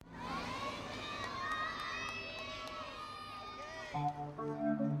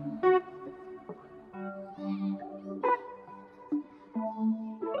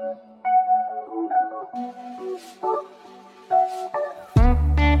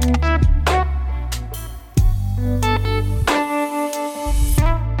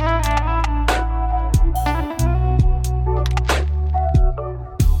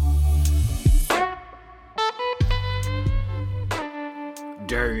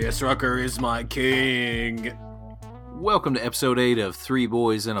Darius Rucker is my king. Welcome to episode 8 of Three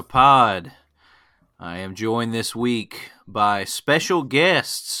Boys in a Pod. I am joined this week by special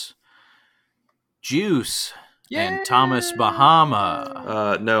guests, Juice and Thomas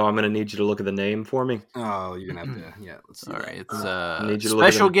Bahama. No, I'm going to need you to look at the name for me. Oh, you're going to have to, let's see. All right, need it's you to look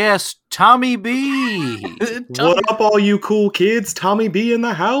special at guest, Tommy B. What up, all you cool kids? Tommy B in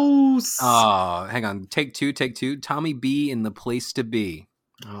the house. Oh, hang on. Take two. Tommy B in the place to be.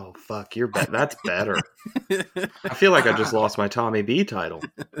 Oh, fuck. That's better. I feel like I just lost my Tommy B title.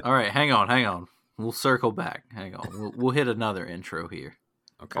 All right, hang on. We'll circle back. Hang on. We'll hit another intro here.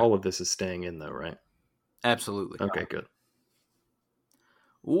 Okay. All of this is staying in, though, right? Absolutely. Okay, good.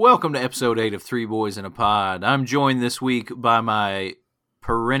 Welcome to episode 8 of Three Boys in a Pod. I'm joined this week by my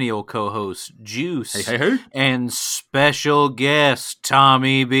perennial co-host, Juice, Hey. and special guest,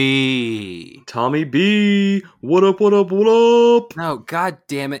 Tommy B. Tommy B. What up? No, god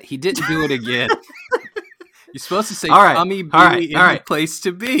damn it. He didn't do it again. You're supposed to say All right, Tommy B all right, in all right. the place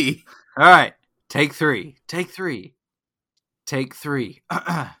to be. All right, take three.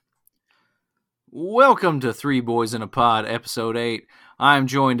 Welcome to Three Boys in a Pod, episode 8. I'm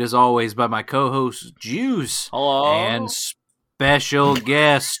joined as always by my co-host, Juice. Hello. And special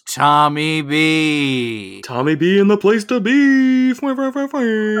guest, Tommy B. Tommy B in the place to be. Grip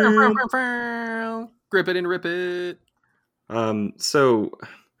it and rip it. So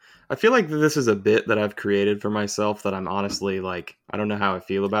I feel like this is a bit that I've created for myself that I'm honestly like, I don't know how I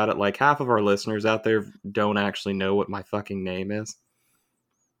feel about it. Like half of our listeners out there don't actually know what my fucking name is.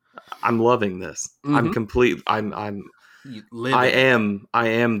 I'm loving this. Mm-hmm. I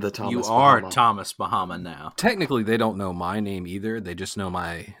am the Thomas You are Bahama. Thomas Bahama now. Technically, they don't know my name either. They just know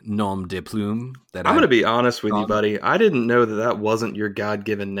my nom de plume. I'm going to be honest with you, buddy. I didn't know that wasn't your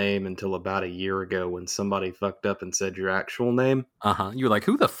God-given name until about a year ago when somebody fucked up and said your actual name. Uh-huh. You were like,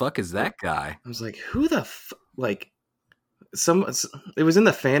 who the fuck is that guy? I was like, who the like it was in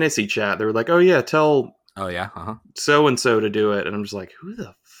the fantasy chat. They were like, "Oh yeah, tell Oh, yeah. Uh-huh. so and so to do it." And I'm just like, "Who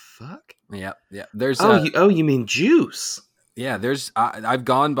the fuck?" Yeah. There's you mean Juice? Yeah, I've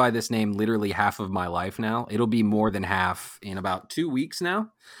gone by this name literally half of my life now. It'll be more than half in about 2 weeks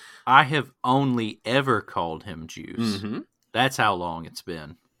now. I have only ever called him Juice. Mm-hmm. That's how long it's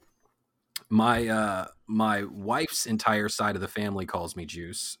been. My wife's entire side of the family calls me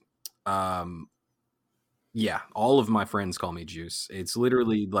Juice. Yeah, all of my friends call me Juice. It's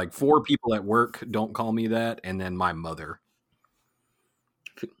literally like 4 people at work don't call me that, and then my mother.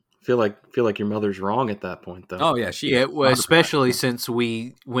 Feel like your mother's wrong at that point, though. Oh yeah, especially since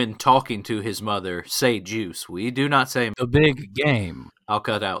we, when talking to his mother, say Juice. We do not say the big game. I'll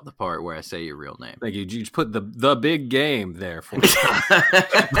cut out the part where I say your real name. Thank you. You just put the big game there for me.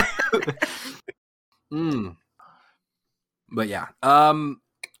 But yeah,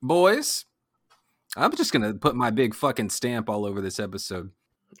 boys, I'm just gonna put my big fucking stamp all over this episode.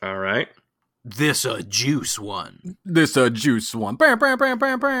 All right. This a Juice one. This a Juice one. I'm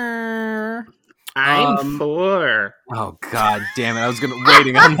 4. Oh god damn it! I was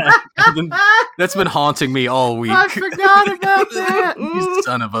waiting on that. That's been haunting me all week. I forgot about that. You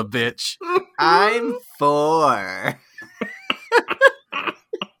son of a bitch. I'm 4.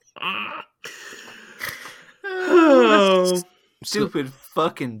 Oh, Stupid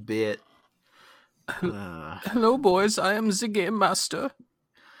fucking bit. Hello, boys. I am the game master.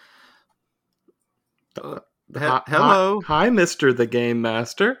 Hello. Hi, Mr. the Game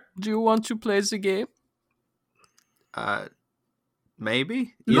Master. Do you want to play the game?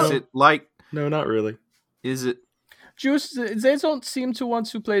 Maybe? No. Is it like... No, not really. Is it... Juice, they don't seem to want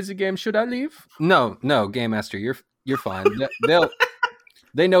to play the game. Should I leave? No, Game Master. You're fine.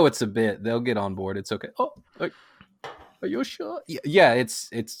 They know it's a bit. They'll get on board. It's okay. Oh, are you sure? Yeah.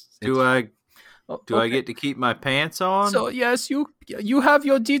 It's Do I Okay. get to keep my pants on? So yes, you have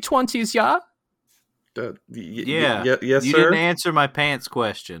your D20s, yeah? Yeah. Yes, you sir. didn't answer my pants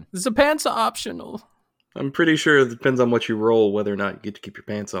question. The pants are optional. I'm pretty sure it depends on what you roll, whether or not you get to keep your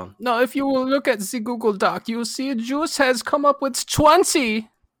pants on. No, if you will look at the Google Doc, you'll see Juice has come up with 20.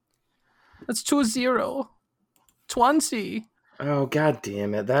 That's 20. 20. Oh, god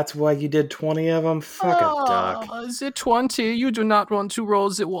damn it. That's why you did 20 of them? Fuck a duck. The 20, you do not want to roll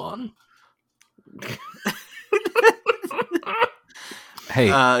the 1. Hey,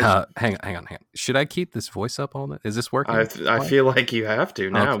 hang on. Should I keep this voice up all night? Is this working? I feel like you have to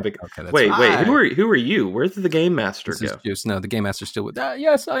now. Okay, that's wait, fine. Who are you? Where did the game master This go? is just, no, the game master's still with.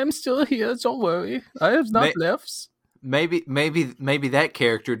 Yes, I am still here. Don't worry. I have not left. Maybe that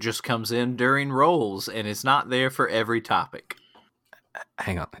character just comes in during rolls and is not there for every topic.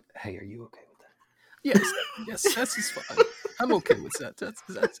 Hang on. Hey, are you okay with that? Yes, that is fine. I'm okay with that.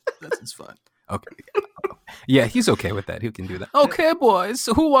 That's fine. Okay. Yeah, he's okay with that. He can do that. Okay, boys.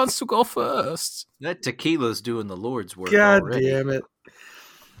 Who wants to go first? That tequila's doing the Lord's work. God already. damn it!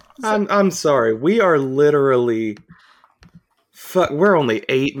 I'm sorry. We are literally. We're only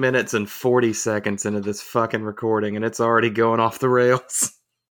 8 minutes and 40 seconds into this fucking recording, and it's already going off the rails.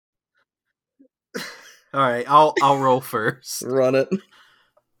 All right, I'll roll first. Run it.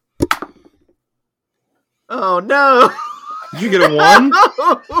 Oh no! Did you get a 1?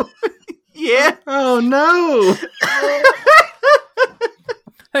 Yeah. Oh no!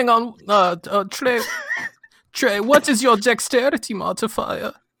 Hang on, Trey. Trey, what is your dexterity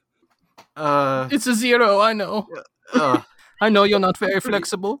modifier? It's a 0. I know. I know you're not very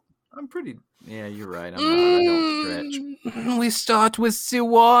flexible. I'm pretty. Yeah, you're right. I'm not. I don't stretch. We start with the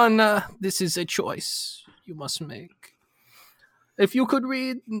 1. This is a choice you must make. If you could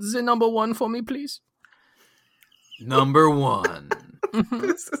read the number 1 for me, please. Number 1.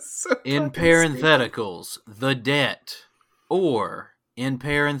 This is so In fucking parentheticals, the debt, or in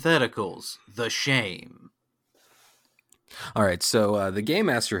parentheticals, the shame. All right, so the game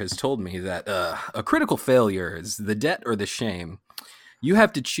master has told me that a critical failure is the debt or the shame. You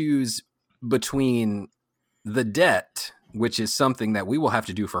have to choose between the debt, which is something that we will have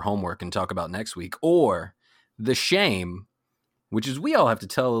to do for homework and talk about next week, or the shame, which is we all have to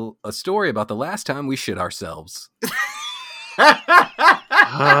tell a story about the last time we shit ourselves.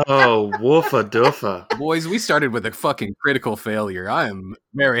 Oh, woofa doofa. Boys, we started with a fucking critical failure. I am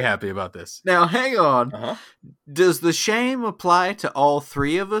very happy about this. Now, hang on. Uh-huh. Does the shame apply to all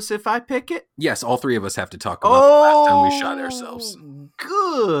 3 of us if I pick it? Yes, all 3 of us have to talk about the last time we shot ourselves.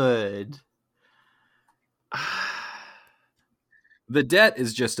 Good. The Debt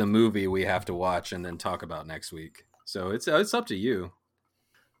is just a movie we have to watch and then talk about next week. So it's up to you.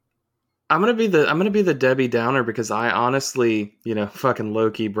 I'm gonna be the Debbie Downer because I honestly, fucking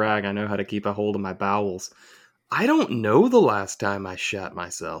low key brag. I know how to keep a hold of my bowels. I don't know the last time I shat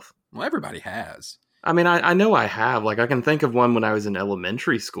myself. Well, everybody has. I mean, I know I have. Like, I can think of one when I was in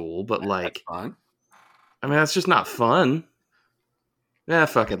elementary school, but That's fun. I mean, that's just not fun. Yeah,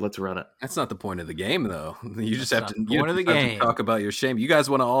 fuck it. Let's run it. That's not the point of the game, though. You just have That's to. not the You point of the have to game. talk about your shame. You guys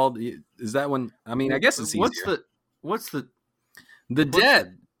want to all? Is that one? I mean, I guess it's easier. What's the The Debt.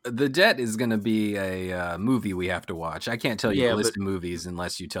 The Debt is going to be a movie we have to watch. I can't tell you Yeah, a list but- of movies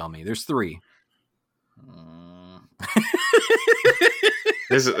unless you tell me. There's 3.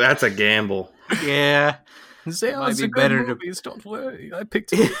 That's a gamble. Yeah. They Might are be the better good to- movies, don't worry. I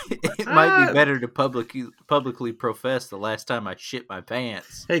picked it. It might be better to publicly profess the last time I shit my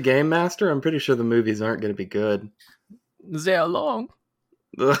pants. Hey, Game Master, I'm pretty sure the movies aren't going to be good. They are long.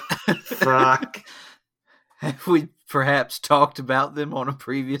 Fuck. Have we perhaps talked about them on a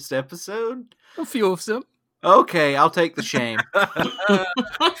previous episode? A few of them. Okay, I'll take the shame.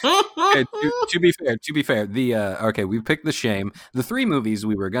 Okay, to be fair, the okay, we picked the shame. The 3 movies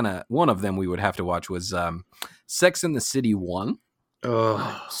one of them we would have to watch was Sex and the City 1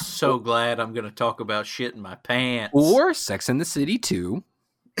 Oh, So glad I'm going to talk about shit in my pants. or Sex and the City 2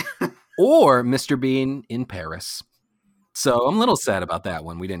 or Mr. Bean in Paris. So I'm a little sad about that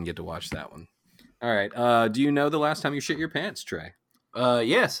one. We didn't get to watch that one. All right. Do you know the last time you shit your pants, Trey?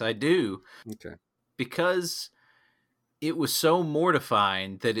 Yes, I do. Okay. Because it was so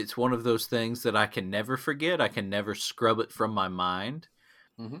mortifying that it's one of those things that I can never forget. I can never scrub it from my mind.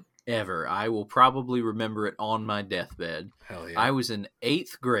 Mhm. Ever. I will probably remember it on my deathbed. Hell yeah. I was in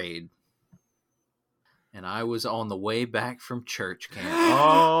 8th grade, and I was on the way back from church camp.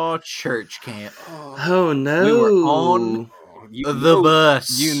 Oh, church camp. oh no. We were on the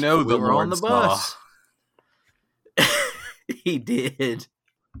bus. You know we the were on the Lord saw. bus. He did.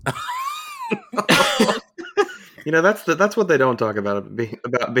 That's what they don't talk about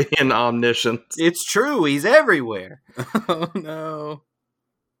being omniscient. It's true. He's everywhere. Oh no.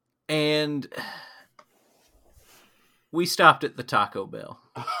 And we stopped at the Taco Bell.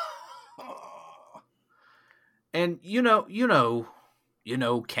 And you know,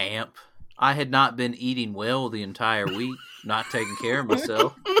 camp. I had not been eating well the entire week, not taking care of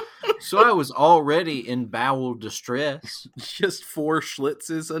myself. So I was already in bowel distress. Just 4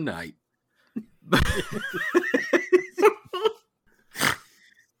 schlitzes a night.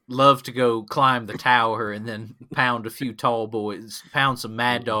 love to go climb the tower and then pound a few tall boys, pound some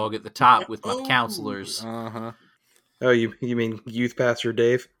Mad Dog at the top with my counselors. Uh-huh. Oh, you mean Youth Pastor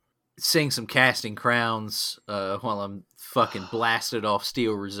Dave? Sing some Casting Crowns while I'm fucking blasted off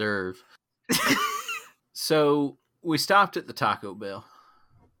Steel Reserve. So we stopped at the Taco Bell.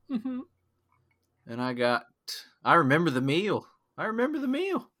 Mm-hmm. And I remember the meal. I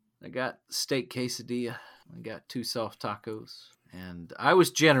got steak quesadilla. I got 2 soft tacos. And I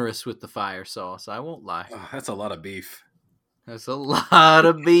was generous with the fire sauce. I won't lie. Oh, that's a lot of beef. That's a lot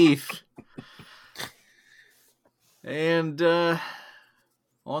of beef. And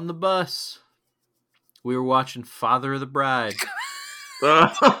on the bus, we were watching Father of the Bride.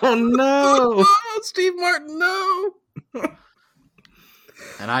 Oh, no. Oh, Steve Martin, no.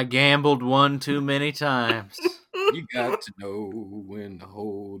 And I gambled one too many times. You got to know when to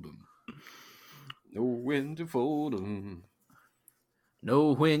hold 'em. Know when to fold 'em.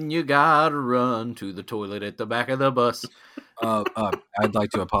 Know when you gotta run to the toilet at the back of the bus. I'd like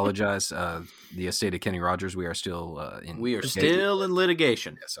to apologize. The estate of Kenny Rogers, we are still We are still in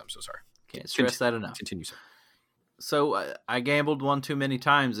litigation. Yes, I'm so sorry. Can't stress that enough. Continue, sir. So I gambled one too many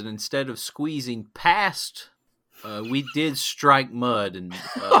times, and instead of squeezing past, we did strike mud, and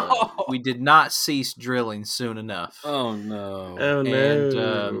we did not cease drilling soon enough. Oh no! Oh, no.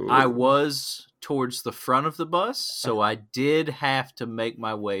 And I was towards the front of the bus, so I did have to make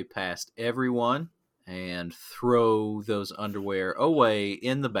my way past everyone and throw those underwear away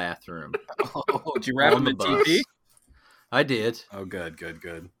in the bathroom. Oh, did you wrap them in TP? I did. Oh, good.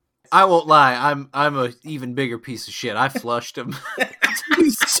 I won't lie. I'm a even bigger piece of shit. I flushed them.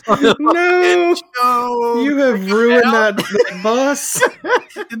 No, you have ruined that bus.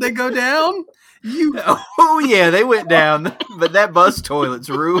 Did they go down? Oh yeah, they went down, but that bus toilet's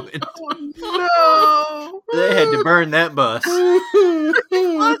ruined. Oh, no! They had to burn that bus.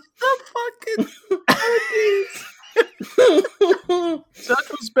 What the fucking? That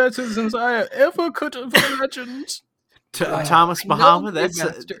was better than I ever could have imagined. Thomas Muhammad. That's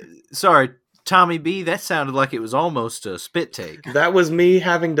sorry, Tommy B. That sounded like it was almost a spit take. That was me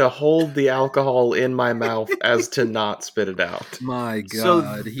having to hold the alcohol in my mouth as to not spit it out. My God, So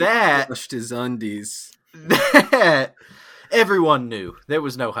he that- flushed his undies. That everyone knew. There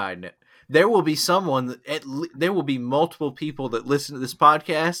was no hiding it. There will be there will be multiple people that listen to this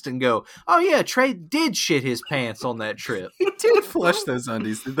podcast and go, "Oh yeah, Trey did shit his pants on that trip." He did flush those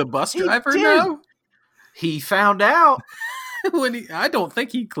undies. Did the bus He driver did. know? He found out. I don't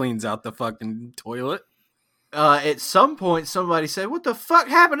think he cleans out the fucking toilet. At some point, somebody said, "What the fuck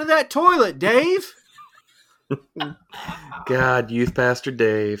happened to that toilet, Dave?" God, Youth Pastor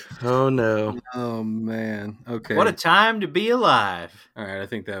Dave. Oh no. Oh man. Okay. What a time to be alive. All right, I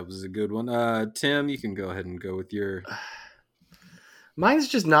think that was a good one. Tim, you can go ahead and go with your. Mine's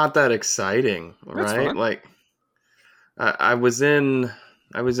just not that exciting, That's right? fine. Like, I was in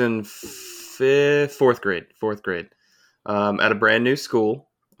fourth grade, at a brand new school.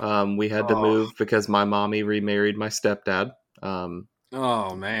 We had to move because my mommy remarried my stepdad.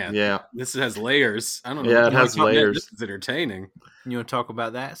 Oh man. Yeah, This has layers. I don't know. Yeah, what it you has wanna call that. layers. This is entertaining. You want to talk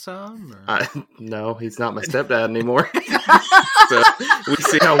about that some? Or? No, he's not my stepdad anymore. So we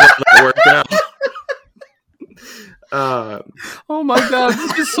see how well that worked out. Oh my God,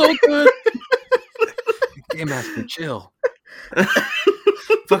 this is so good. Game Master, chill.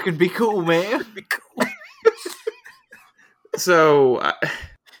 Fucking be cool, man. Be cool. So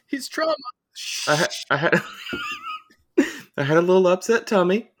He's trauma. I had I had a little upset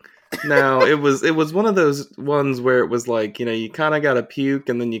tummy. Now it was one of those ones where it was like, you kind of got to puke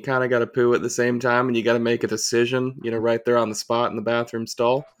and then you kind of got to poo at the same time, and you got to make a decision, right there on the spot in the bathroom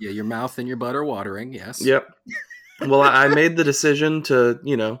stall. Yeah, your mouth and your butt are watering. Yes. Yep. Well, I made the decision to,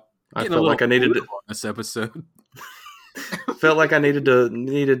 I felt like I needed to, this episode. felt like I needed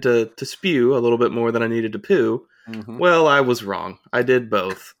to spew a little bit more than I needed to poo. Mm-hmm. Well, I was wrong. I did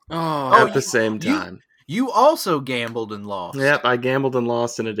both at the same time. You also gambled and lost. Yep, I gambled and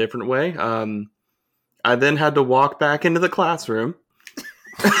lost in a different way. I then had to walk back into the classroom,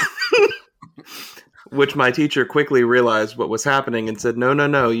 which my teacher quickly realized what was happening and said,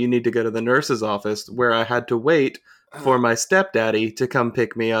 no, you need to go to the nurse's office, where I had to wait for my stepdaddy to come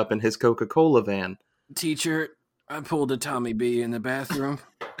pick me up in his Coca-Cola van. Teacher, I pulled a Tommy B in the bathroom.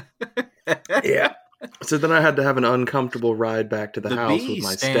 Yeah. So then I had to have an uncomfortable ride back to the house B with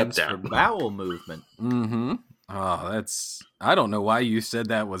my stands for stepdad. bowel movement. Mm-hmm. Oh, I don't know why you said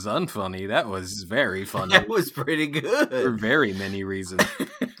that was unfunny. That was very funny. That was pretty For good. very many reasons.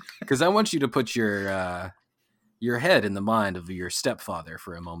 Because I want you to put your head in the mind of your stepfather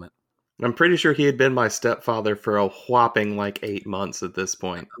for a moment. I'm pretty sure he had been my stepfather for a whopping 8 months at this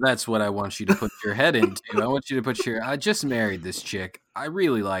point. That's what I want you to put your head into. I want you to put I just married this chick. I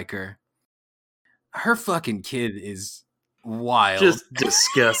really like her. Her fucking kid is wild. Just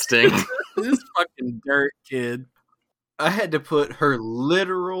disgusting. This fucking dirt kid. I had to put her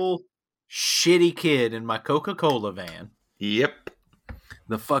literal shitty kid in my Coca-Cola van. Yep.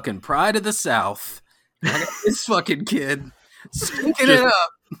 The fucking pride of the South. I got this fucking kid stinking it up.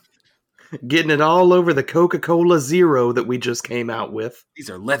 Getting it all over the Coca-Cola Zero that we just came out with. These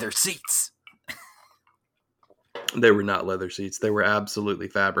are leather seats. They were not leather seats. They were absolutely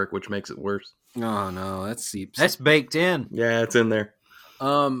fabric, which makes it worse. Oh no, that's seeps. That's baked in. Yeah, it's in there.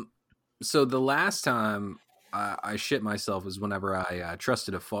 So the last time I shit myself was whenever I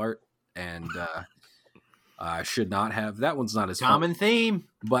trusted a fart, and I should not have. That one's not as common theme.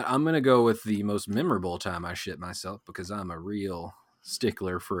 But I'm gonna go with the most memorable time I shit myself because I'm a real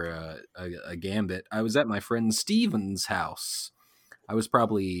stickler for a gambit. I was at my friend Steven's house. I was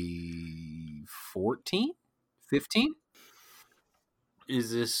probably 14, 15.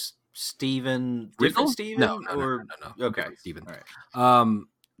 Is this Steven? Riddle? Different Steven? No. Okay, Steven. All right.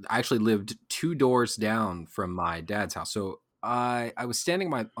 I actually lived 2 doors down from my dad's house, so I was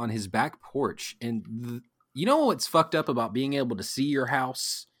standing on his back porch, and you know what's fucked up about being able to see your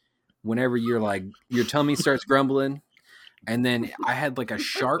house whenever your tummy starts grumbling, and then I had a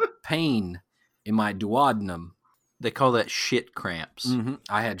sharp pain in my duodenum. They call that shit cramps. Mm-hmm.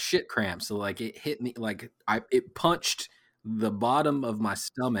 I had shit cramps, so it hit me it punched the bottom of my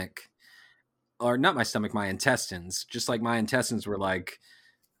stomach, or not my stomach, my intestines. Just my intestines were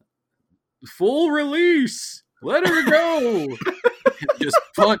full release, let her go. It just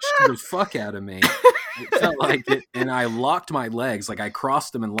punched the fuck out of me. It felt like it, and I locked my legs, I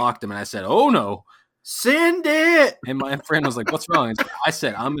crossed them and locked them, and I said, "Oh no, send it!" And my friend was like, "What's wrong?" I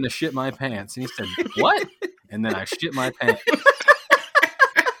said, "I'm gonna shit my pants," and he said, "What?" And then I shit my pants.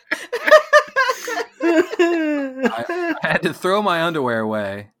 I had to throw my underwear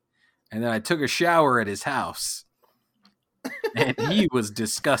away, and then I took a shower at his house. And he was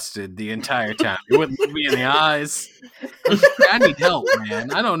disgusted the entire time. He wouldn't look me in the eyes. I need help,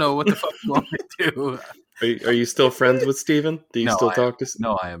 man. I don't know what the fuck you want me to do. Are you still friends with Steven? Do you still talk to?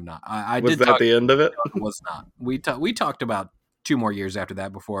 No, I am not. Was that the end of it? No, it was not. We talked about 2 more years after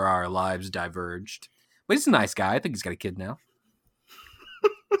that before our lives diverged. But he's a nice guy. I think he's got a kid now.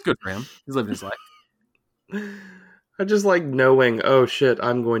 It's good for him. He's living his life. I just like knowing, oh shit,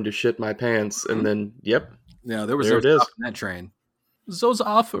 I'm going to shit my pants, and then, yep. Yeah, there was no stop in that train. Those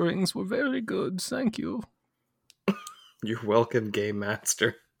offerings were very good. Thank you. You're welcome, Game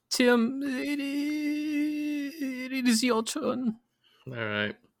Master. Tim, it is your turn. All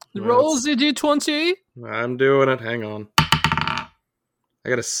right. Roll the D20. I'm doing it. Hang on. I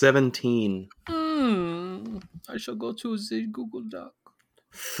got a 17. I shall go to the Google Doc.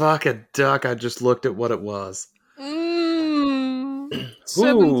 Fuck a duck. I just looked at what it was.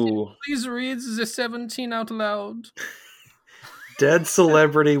 17. Please read the 17 out loud. Dead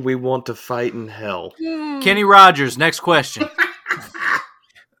celebrity we want to fight in hell. Kenny Rogers, next question.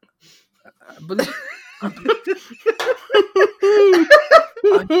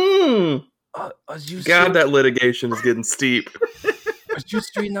 God, that litigation is getting steep. Was you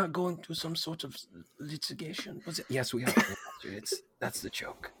 3 not going through some sort of litigation? Was it? Yes, we are. That's the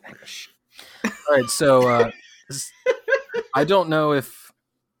joke. All right, so I don't know if.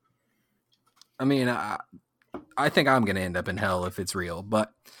 I mean, I think I'm going to end up in hell if it's real,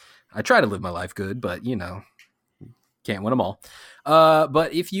 but I try to live my life good, but can't win them all.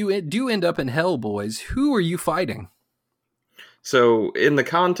 But if you do end up in hell, boys, who are you fighting? So, in the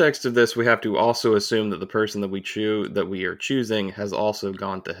context of this, we have to also assume that the person that we are choosing has also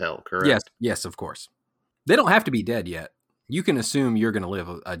gone to hell, correct? Yes, of course. They don't have to be dead yet. You can assume you're going to live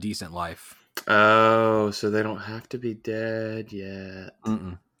a decent life. Oh, so they don't have to be dead yet.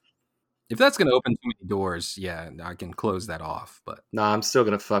 Mm-mm. If that's going to open too many doors, yeah, I can close that off. But nah, I'm still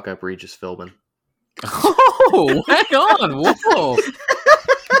going to fuck up Regis Philbin. Oh, hang on. Whoa.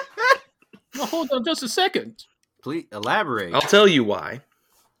 Well, hold on just a second. Please elaborate. I'll tell you why.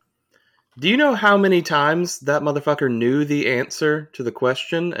 Do you know how many times that motherfucker knew the answer to the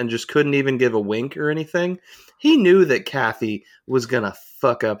question and just couldn't even give a wink or anything? He knew that Kathy was going to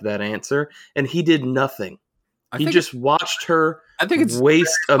fuck up that answer, and he did nothing. He just watched her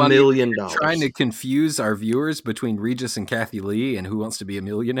waste $1 million. Trying to confuse our viewers between Regis and Kathy Lee and Who Wants to Be a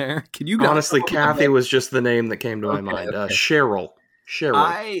Millionaire. Can you honestly, Kathy was just the name that came to my mind. Okay. Cheryl.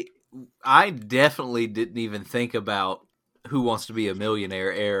 I definitely didn't even think about Who Wants to Be a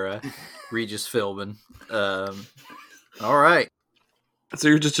Millionaire era. Regis Philbin. All right. So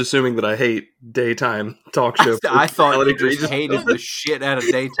you're just assuming that I hate daytime talk show. I thought you personality, just hated the shit out of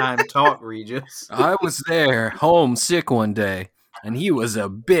daytime talk, Regis. I was there, home sick one day, and he was a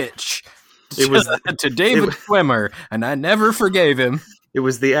bitch. It was to David Schwimmer, and I never forgave him. It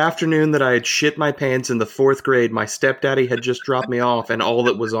was the afternoon that I had shit my pants in the 4th grade. My stepdaddy had just dropped me off, and all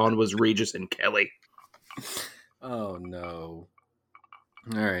that was on was Regis and Kelly. Oh, no.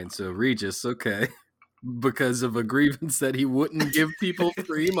 All right, so Regis, okay. Because of a grievance that he wouldn't give people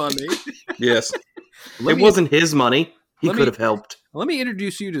free money. Yes. It wasn't his money. He let could me- have helped. Let me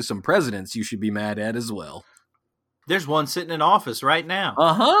introduce you to some presidents you should be mad at as well. There's one sitting in office right now.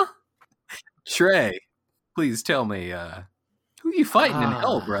 Uh-huh. Trey, please tell me, who you fighting in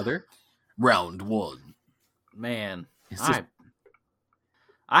hell, brother? Round 1. Man, Is this-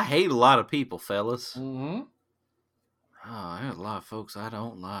 I hate a lot of people, fellas. Mhm. Oh, there's a lot of folks I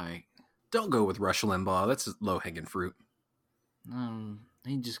don't like. Don't go with Rush Limbaugh. That's low-hanging fruit.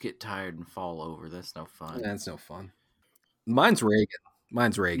 He just get tired and fall over. That's no fun. That's no fun. Mine's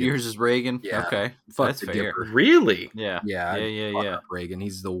Reagan. Yours is Reagan? Yeah. Okay. Fuck That's the fair. Dipper. Really? Yeah. Yeah. Yeah. Fuck Reagan.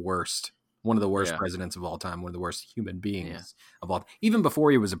 He's the worst. One of the worst Yeah. presidents of all time. One of the worst human beings of all. Even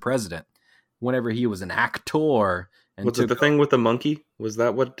before he was a president, whenever he was an actor. And Was it the thing with the monkey? Was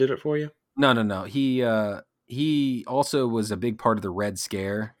that what did it for you? No. He also was a big part of the Red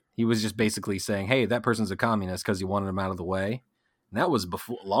Scare. He was just basically saying, "Hey, that person's a communist," because he wanted him out of the way. And that was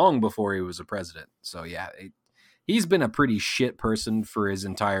long before he was a president. So yeah, he's been a pretty shit person for his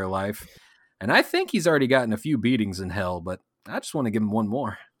entire life. And I think he's already gotten a few beatings in hell, but I just want to give him one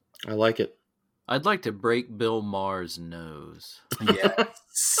more. I like it. I'd like to break Bill Maher's nose. Yeah.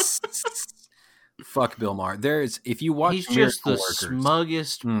 Fuck Bill Maher. If you watch He's just the Miracle Workers,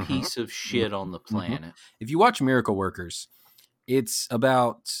 smuggest Mhm. piece of shit on the planet. if you watch Miracle Workers, it's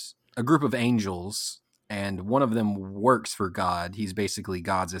about a group of angels, and one of them works for God. He's basically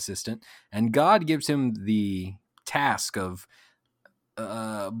God's assistant, and God gives him the task of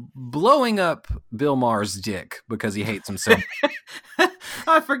blowing up Bill Maher's dick because he hates him so much.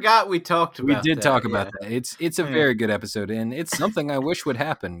 I forgot we talked about We that. did talk yeah. about that. It's a Yeah. very good episode, and it's something I wish would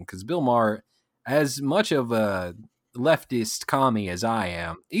happen because Bill Maher, as much of a leftist commie as I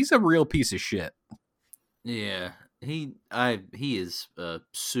am, he's a real piece of shit. Yeah. He is a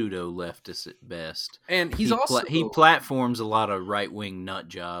pseudo leftist at best. And he's he also he platforms a lot of right wing nut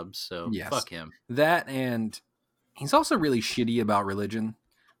jobs, so Yes. fuck him. that, and he's also really shitty about religion.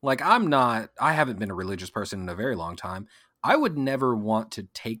 Like I haven't been a religious person in a very long time. I would never want to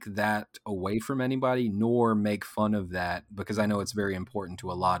take that away from anybody, nor make fun of that, because I know it's very important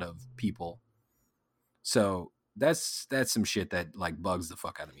to a lot of people. So that's some shit that like bugs the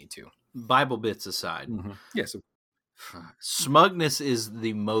fuck out of me too. Bible bits aside, Yes, smugness is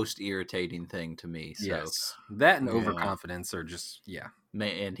the most irritating thing to me. So yes, that and Yeah. overconfidence are just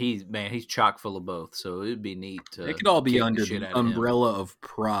man, he's chock full of both. So it'd be neat to. It could all be kick under shit the out of him. umbrella of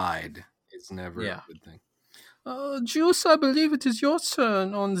pride. It's never Yeah. a good thing. Juice, I believe it is your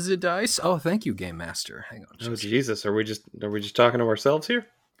turn on the dice. Oh, thank you, Game Master. Hang on. Oh Jesus, are we just talking to ourselves here?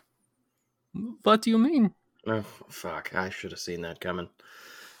 What do you mean? Oh fuck! I should have seen that coming.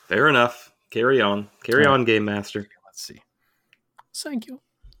 Fair enough. Carry on, Game Master. Let's see. Thank you.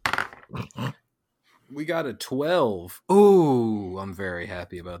 We got a 12. Ooh, I'm very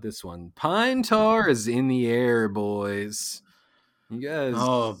happy about this one. Pine Tar is in the air, boys. You guys.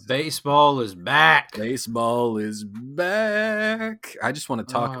 Oh, baseball is back. Baseball is back. I just want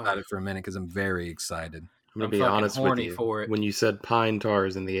to talk Oh. about it for a minute because I'm very excited. I'm gonna I'm be fucking honest with horny you. for it. When you said pine tar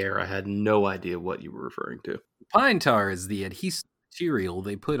is in the air, I had no idea what you were referring to. Pine tar is the adhesive material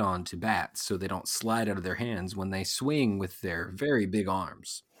they put onto bats so they don't slide out of their hands when they swing with their very big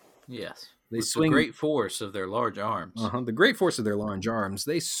arms. Yes, They with swing the great force of their large arms. the great force of their large arms.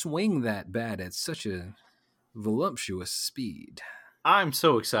 They swing that bat at such a voluptuous speed. I'm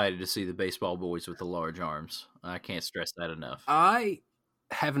so excited to see the baseball boys with the large arms. I can't stress that enough. I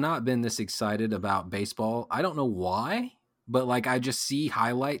have not been this excited about baseball. I don't know why, but like I just see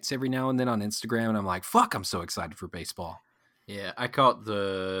highlights every now and then on Instagram, and I'm like, "Fuck! I'm so excited for baseball." Yeah, I caught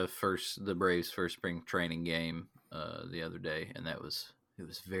the Braves' first spring training game the other day, and it was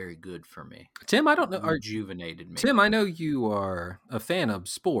very good for me. Tim, I don't know. Rejuvenated me. Tim, I know you are a fan of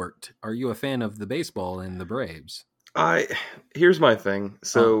sport. Are you a fan of the baseball and the Braves? Here's my thing.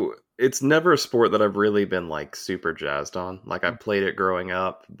 So it's never a sport that I've really been like super jazzed on. Like I played it growing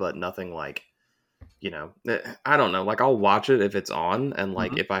up, but nothing like, I don't know. Like I'll watch it if it's on, and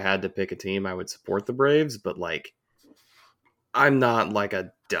like if I had to pick a team, I would support the Braves. But like, I'm not like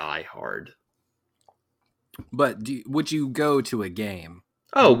a diehard. But would you go to a game?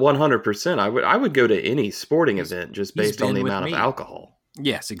 Oh, 100%. I would go to any sporting event just he's based on been the with amount me. of alcohol.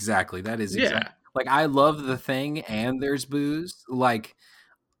 Yes, exactly. That is Yeah. exactly. Like, I love the thing and there's booze. Like,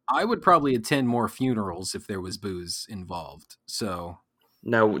 I would probably attend more funerals if there was booze involved. So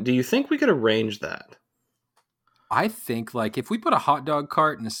Now, do you think we could arrange that? I think, like, if we put a hot dog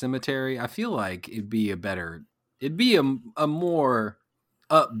cart in a cemetery, I feel like it'd be a more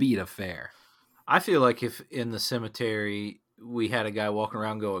upbeat affair. I feel like if in the cemetery we had a guy walking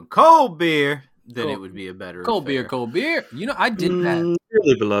around going cold beer, then it would be a better Cold affair. beer, cold beer. You know, I did that.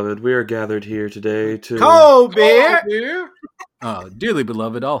 Dearly beloved, we are gathered here today to... Cold beer! Dearly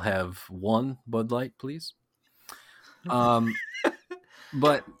beloved, I'll have one Bud Light, please.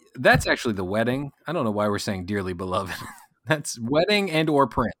 But that's actually the wedding. I don't know why we're saying dearly beloved. That's wedding and or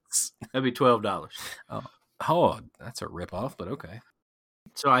prince. That'd be $12. Oh, that's a ripoff, but okay.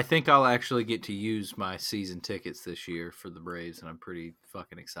 So I think I'll actually get to use my season tickets this year for the Braves, and I'm pretty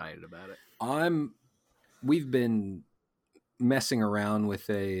fucking excited about it. We've been messing around with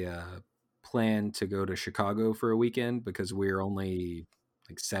a plan to go to Chicago for a weekend because we're only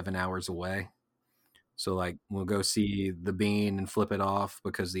like 7 hours away. So like we'll go see the Bean and flip it off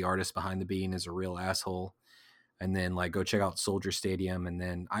because the artist behind the Bean is a real asshole. And then like go check out Soldier Stadium. And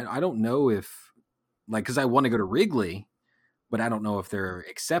then I don't know if like, cause I want to go to Wrigley, but I don't know if they're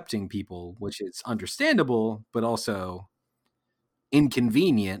accepting people, which is understandable, but also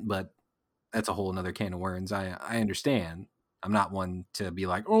inconvenient. But that's a whole nother can of worms. I understand. I'm not one to be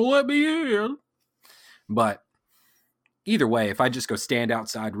like, oh, let me in. But either way, if I just go stand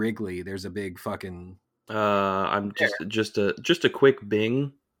outside Wrigley, there's a big fucking... I'm just a quick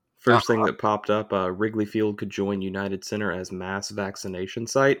bing. First thing that popped up, Wrigley Field could join United Center as mass vaccination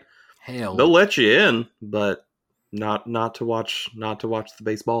site. Hell, they'll let you in, but not to watch the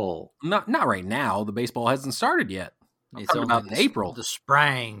baseball. Not right now. The baseball hasn't started yet. It's talking about in April. The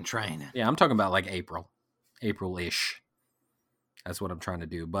spring training. Yeah, I'm talking about like April-ish. That's what I'm trying to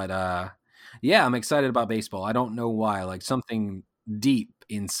do. But yeah, I'm excited about baseball. I don't know why. Like something deep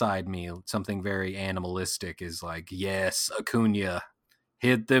inside me, something very animalistic is like, yes, Acuna,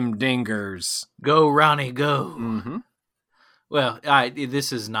 hit them dingers. Go, Ronnie, go. Mm-hmm. Well,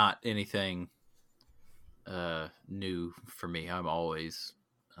 this is not anything new for me. I'm always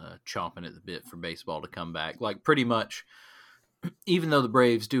chomping at the bit for baseball to come back. Like pretty much, even though the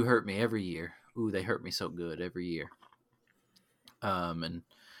Braves do hurt me every year. Ooh, they hurt me so good every year. And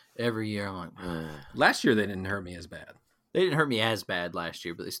every year I'm like, ugh. Last year they didn't hurt me as bad. They didn't hurt me as bad last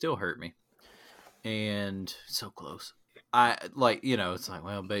year, but they still hurt me. And so close. It's like,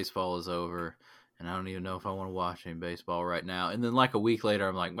 well, baseball is over, and I don't even know if I want to watch any baseball right now. And then like a week later,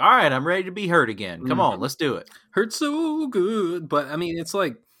 I'm like, all right, I'm ready to be hurt again. Come on, let's do it. Hurts so good. But I mean, it's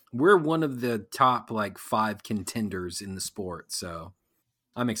like we're one of the top like 5 contenders in the sport, so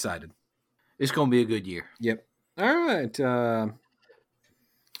I'm excited. It's going to be a good year. Yep. All right.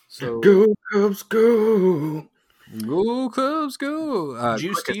 So go Cubs, go! Go Cubs, go!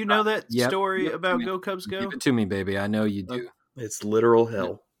 Juice, do you know that story about Go Cubs, go? Give it to me, baby. I know you do. It's literal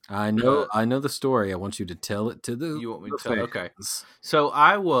hell. I know the story. I want you to tell it to the. You want me to tell? Okay. So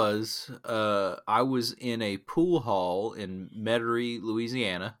I was in a pool hall in Metairie,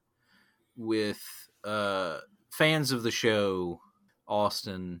 Louisiana, with fans of the show,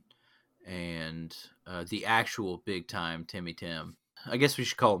 Austin, and the actual big time Timmy Tim. I guess we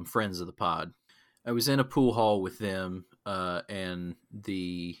should call them friends of the pod. I was in a pool hall with them and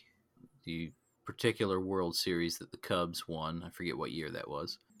the particular World Series that the Cubs won. I forget what year that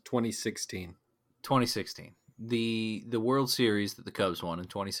was. 2016. 2016. The World Series that the Cubs won in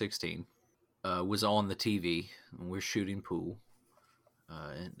 2016 was on the TV. And we're shooting pool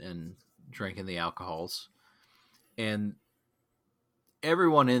and drinking the alcohols. And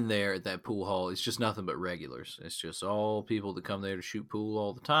everyone in there at that pool hall is just nothing but regulars. It's just all people that come there to shoot pool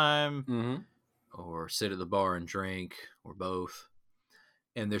all the time. Mm-hmm. Or sit at the bar and drink, or both.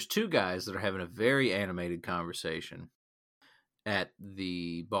 And there's 2 guys that are having a very animated conversation at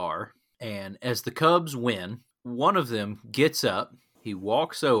the bar. And as the Cubs win, one of them gets up. He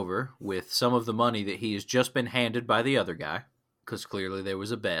walks over with some of the money that he has just been handed by the other guy, because clearly there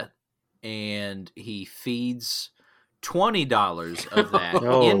was a bet. And he feeds $20 of that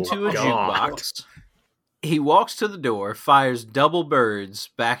into a jukebox. He walks to the door, fires double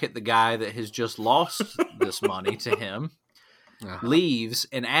birds back at the guy that has just lost this money to him, leaves,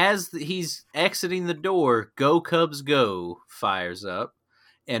 and as he's exiting the door, Go Cubs Go fires up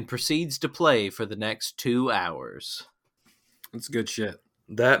and proceeds to play for the next 2 hours. That's good shit.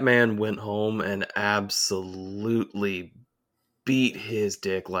 That man went home and absolutely beat his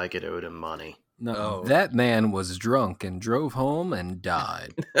dick like it owed him money. No, that man was drunk and drove home and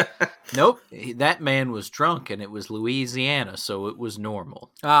died. Nope, that man was drunk and it was Louisiana, so it was normal.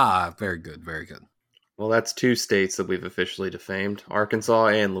 Ah, very good, very good. Well, that's 2 states that we've officially defamed, Arkansas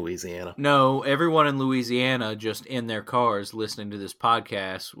and Louisiana. No, everyone in Louisiana just in their cars listening to this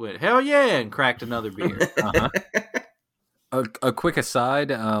podcast went, hell yeah, and cracked another beer. Uh-huh. A quick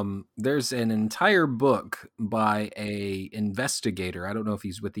aside, there's an entire book by a investigator. I don't know if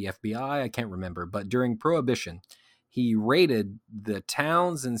he's with the FBI, I can't remember, but during Prohibition, he rated the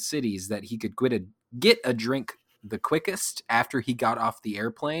towns and cities that he could get a drink the quickest after he got off the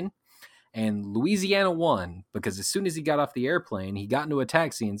airplane. And Louisiana won because as soon as he got off the airplane, he got into a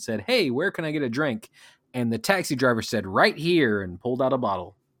taxi and said, "Hey, where can I get a drink?" And the taxi driver said, "Right here," and pulled out a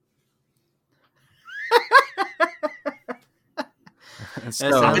bottle.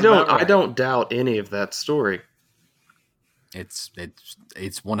 So, I don't doubt any of that story. It's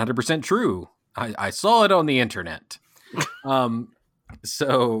 100% true. I saw it on the internet.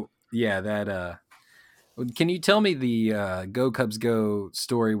 So yeah, that can you tell me the Go Cubs Go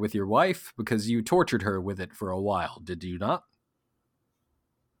story with your wife? Because you tortured her with it for a while, did you not?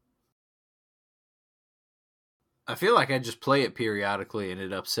 I feel like I just play it periodically and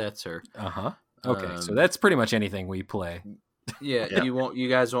it upsets her. Uh-huh. Okay, so that's pretty much anything we play. Yeah. You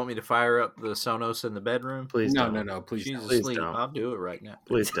guys want me to fire up the Sonos in the bedroom? Please no, don't. no, please She's don't. asleep. Don't. I'll do it right now.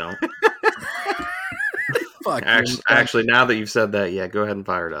 Please don't. Fuck. Actually, now that you've said that, yeah, go ahead and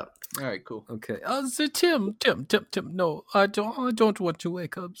fire it up. All right, cool. Okay. Tim. No, I don't want to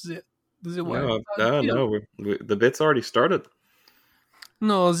wake up the wife. No, the bit's already started.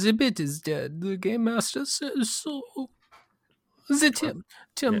 No, the bit is dead. The game master says so. Tim,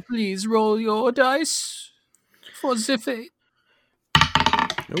 Yeah. please roll your dice for the fate.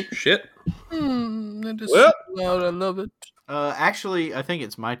 Oh shit! That is Well. so loud. I love it. Actually, I think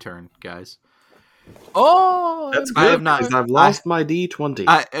it's my turn, guys. Oh, That's I have good not- because I've lost my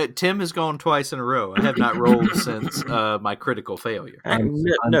D20. Tim has gone twice in a row. I have not rolled since my critical failure.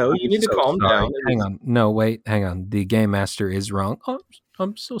 No, you need to calm down. Hang on. No, wait. Hang on. The game master is wrong. Oh,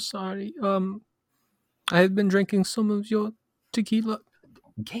 I'm so sorry. I have been drinking some of your tequila.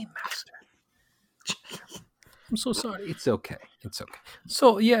 Game master. I'm so sorry. It's okay. It's okay.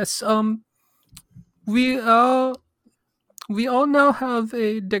 So yes, we all now have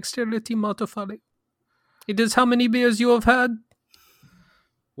a dexterity modifier. It is how many beers you have had.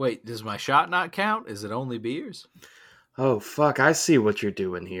 Wait, does my shot not count? Is it only beers? Oh fuck! I see what you're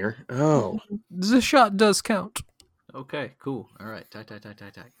doing here. Oh, The shot does count. Okay, cool. All right, tight.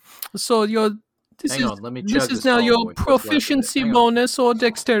 So this Hang is on, let me this chug is this now tall your boy. What's left of it? proficiency Hang on. bonus or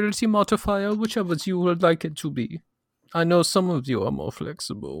dexterity modifier, whichever you would like it to be. I know some of you are more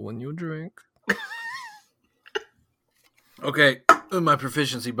flexible when you drink. Okay, my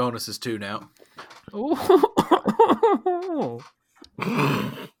proficiency bonus is 2 now. Oh.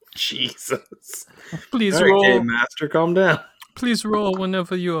 Jesus! Please All right, roll. Game Master, calm down. Please roll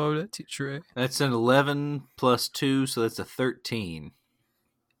whenever you are ready, Trey. That's an 11 plus 2, so that's a 13.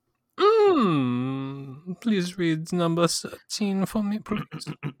 Please read number 13 for me, please.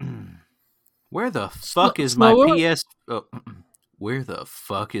 Where the fuck is my slower? PS? Oh, where the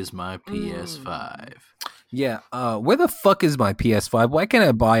fuck is my PS5? Yeah. Where the fuck is my PS5? Why can't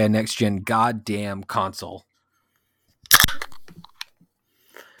I buy a next gen goddamn console?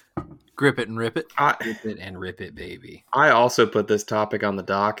 Grip it and rip it. Rip it and rip it, baby. I also put this topic on the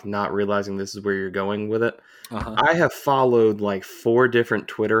doc, not realizing this is where you're going with it. Uh-huh. I have followed like 4 different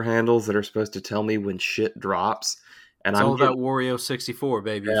Twitter handles that are supposed to tell me when shit drops, and It's I'm all about Wario 64,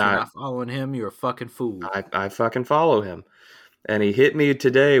 baby. If Yeah. you're not following him, you're a fucking fool. I fucking follow him. And he hit me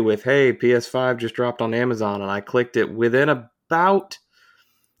today with, "Hey, PS5 just dropped on Amazon," and I clicked it within about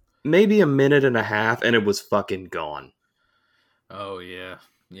maybe a minute and a half, and it was fucking gone. Oh yeah.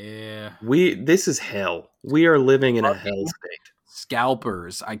 This is hell. We are living in a hell state.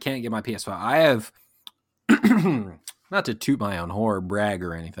 Scalpers. I can't get my PS5. I have, not to toot my own horn or brag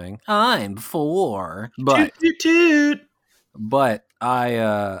or anything. I'm 4, but Toot, toot, toot. but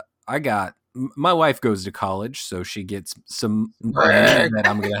I got. My wife goes to college, so she gets some money that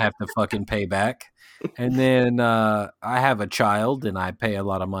I'm gonna have to fucking pay back. And then I have a child, and I pay a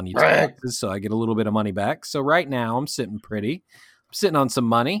lot of money to taxes, so I get a little bit of money back. So right now, I'm sitting pretty. I'm sitting on some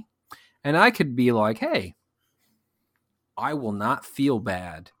money, and I could be like, "Hey, I will not feel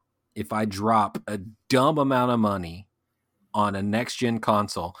bad if I drop a dumb amount of money on a next gen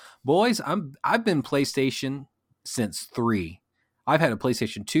console." Boys, I've been PlayStation since 3. I've had a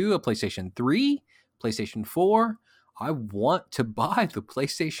PlayStation 2, a PlayStation 3, PlayStation 4. I want to buy the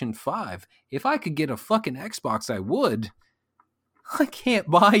PlayStation 5. If I could get a fucking Xbox, I would. I can't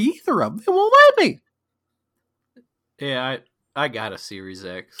buy either of them. They won't let me. Yeah, I got a Series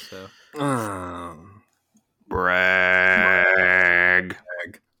X, so. Brag.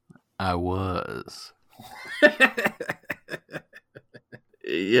 I was.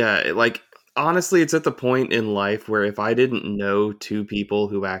 Yeah, like, honestly, it's at the point in life where if I didn't know two people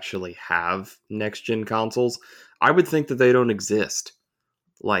who actually have next-gen consoles, I would think that they don't exist.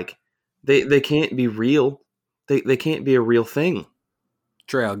 Like, they can't be real. They can't be a real thing.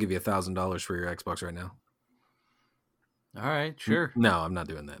 Trey, I'll give you $1,000 for your Xbox right now. All right, sure. No, I'm not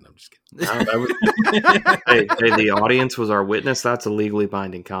doing that. I'm just kidding. Hey, the audience was our witness. That's a legally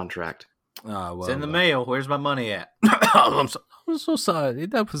binding contract. It's in the mail. Where's my money at? I'm so sorry.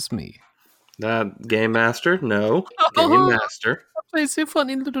 That was me. Game Master? No. Game Master. It's a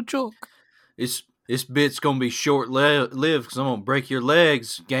funny little joke. This bit's gonna be short-lived because I'm gonna break your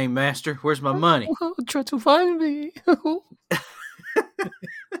legs, Game Master. Where's my money? Try to find me.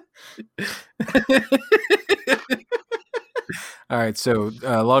 All right, so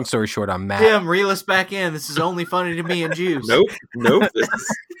long story short, I'm mad. Tim, reel us back in. This is only funny to me and Juice. Nope.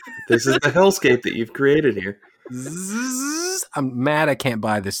 This is the hellscape that you've created here. I'm mad I can't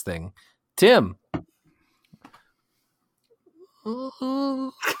buy this thing. Tim.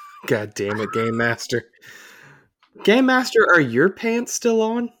 God damn it, Game Master. Game Master, are your pants still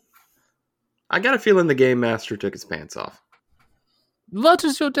on? I got a feeling the Game Master took his pants off. What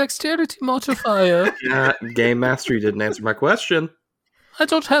is your dexterity modifier? Game Master, you didn't answer my question. I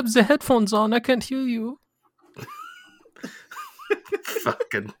don't have the headphones on. I can't hear you.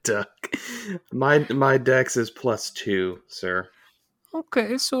 Fucking duck. My dex is +2, sir.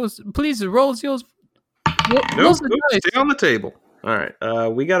 Okay, so please roll yours. Nope, stay on the table. All right,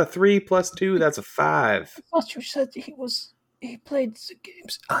 we got a 3 + 2. That's a 5. I thought you said he played the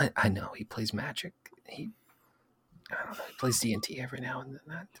games. I know he plays Magic. I don't know. He plays D&T every now and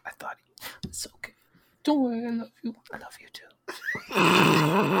then. I thought it's okay. Don't worry, I love you. I love you too.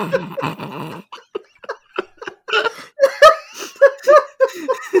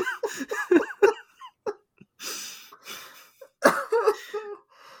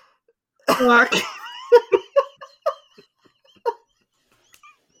 Fuck.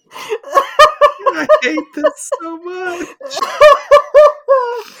 I hate this so much.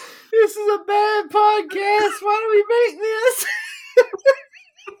 This is a bad podcast. Why do we make this?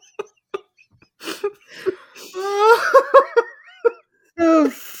 Oh,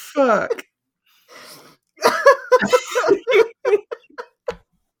 fuck.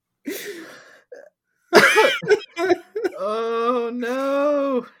 Oh,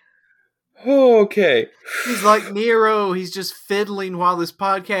 no. Okay. He's like Nero. He's just fiddling while this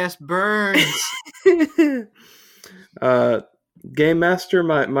podcast burns. Game Master,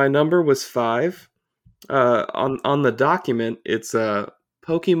 my number was 5. On the document, it's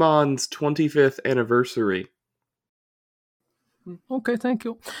Pokemon's 25th anniversary. Okay, thank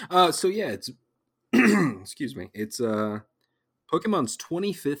you. So yeah, it's excuse me. It's Pokemon's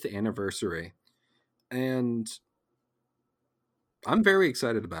 25th anniversary, and I'm very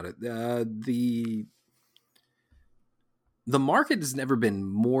excited about it. The market has never been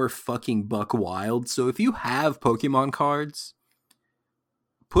more fucking buck wild. So if you have Pokemon cards,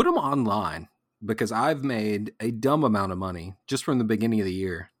 put them online, because I've made a dumb amount of money just from the beginning of the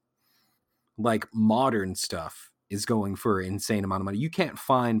year. Like, modern stuff is going for an insane amount of money. You can't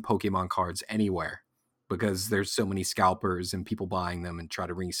find Pokemon cards anywhere because there's so many scalpers and people buying them and try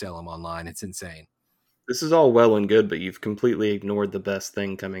to resell them online. It's insane. This is all well and good, but you've completely ignored the best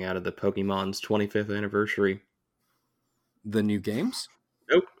thing coming out of the Pokemon's 25th anniversary. The new games?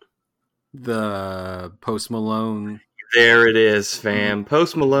 Nope. The Post Malone. There it is, fam.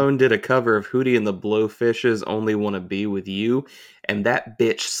 Post Malone did a cover of Hootie and the Blowfish's Only Wanna Be With You, and that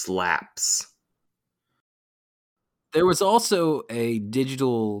bitch slaps. There was also a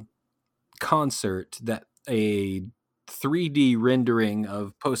digital concert, that a 3D rendering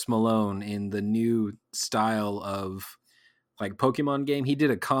of Post Malone in the new style of like Pokemon game. He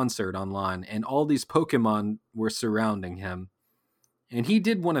did a concert online and all these Pokemon were surrounding him, and he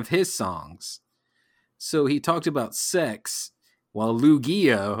did one of his songs. So he talked about sex while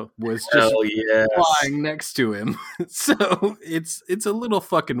Lugia was just flying next to him. So it's a little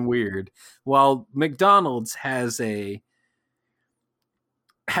fucking weird. While McDonald's has a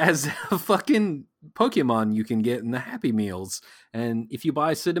fucking Pokemon you can get in the Happy Meals. And if you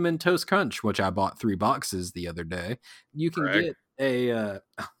buy Cinnamon Toast Crunch, which I bought 3 boxes the other day, you can get a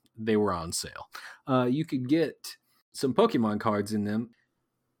they were on sale. You could get some Pokemon cards in them.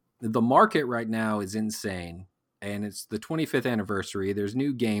 The market right now is insane, and it's the 25th anniversary. There's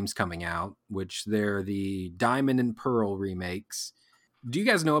new games coming out, which they're the Diamond and Pearl remakes. Do you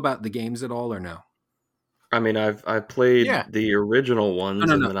guys know about the games at all or no? I mean, I've played the original ones,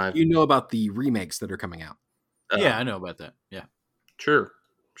 No. and then I've You know about the remakes that are coming out. Yeah, I know about that. Yeah. Sure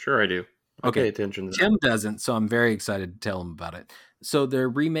I do. Okay. Pay attention to that. Tim doesn't, so I'm very excited to tell him about it. So they're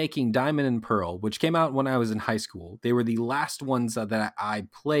remaking Diamond and Pearl, which came out when I was in high school. They were the last ones that I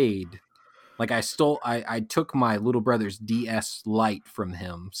played. Like I took my little brother's DS Lite from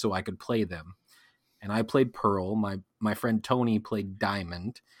him so I could play them. And I played Pearl. My friend Tony played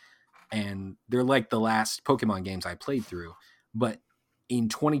Diamond. And they're like the last Pokemon games I played through. But in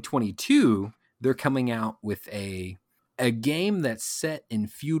 2022, they're coming out with a game that's set in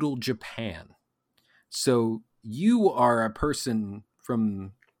feudal Japan. So you are a person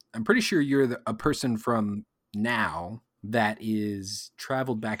from, I'm pretty sure you're a person from now that is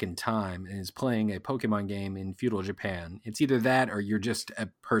traveled back in time and is playing a Pokemon game in feudal Japan. It's either that or you're just a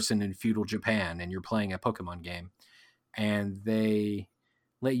person in feudal Japan and you're playing a Pokemon game. And they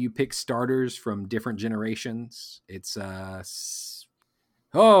let you pick starters from different generations. It's I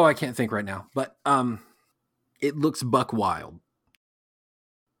can't think right now, but it looks buck wild.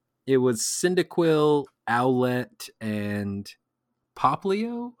 It was Cyndaquil, Owlet, and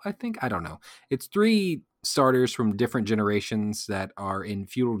Poplio, I think. I don't know. It's 3 starters from different generations that are in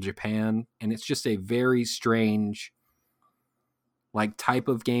feudal Japan, and it's just a very strange like type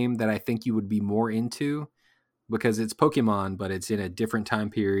of game that I think you would be more into because it's Pokemon, but it's in a different time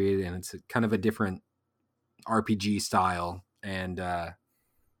period and it's kind of a different RPG style. And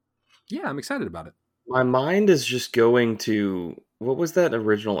yeah, I'm excited about it. My mind is just going to, what was that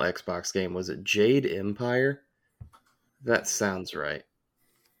original Xbox game? Was it Jade Empire? That sounds right.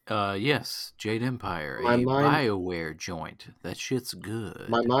 Yes, Jade Empire, BioWare joint. That shit's good.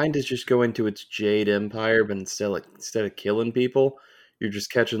 My mind is just going to its Jade Empire, but instead of killing people, you're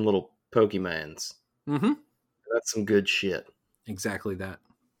just catching little Pokemons. Mm-hmm. That's some good shit. Exactly that.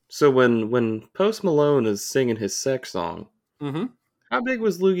 So when Post Malone is singing his sex song, how big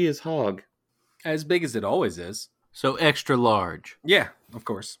was Lugia's hog? As big as it always is. So extra large. Yeah, of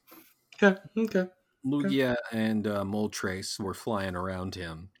course. Okay. Lugia and Moltres were flying around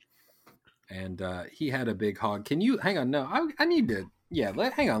him. And he had a big hog. Can you... Hang on, no. I need to... Yeah,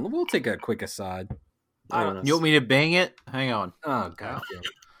 hang on. We'll take a quick aside. You want me to bang it? Hang on. Oh, God.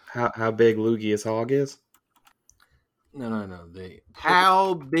 How big Lugia's hog is? No.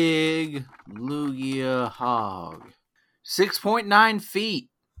 How big Lugia hog? 6.9 feet.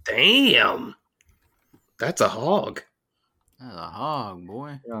 Damn. That's a hog. That's a hog,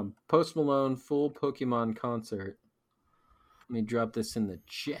 boy. Post Malone full Pokemon concert. Let me drop this in the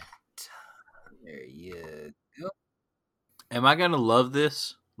chat. There you go. Am I going to love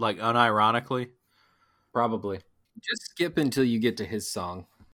this? Like, unironically? Probably. Just skip until you get to his song.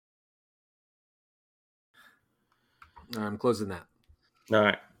 I'm closing that. All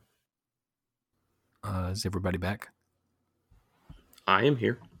right. Is everybody back? I am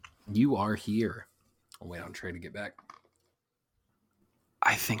here. You are here. I'll wait on Trey to get back.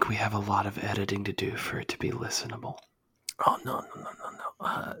 I think we have a lot of editing to do for it to be listenable. Oh, no.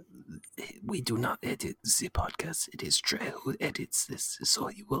 We do not edit the podcast. It is Trey who edits this, so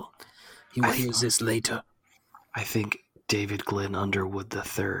he will hear this later. I think David Glenn Underwood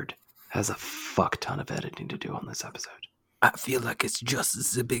III has a fuck ton of editing to do on this episode. I feel like it's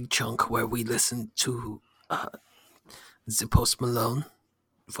just the big chunk where we listen to the Post Malone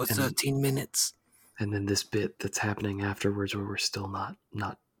for 13 minutes. And then this bit that's happening afterwards where we're still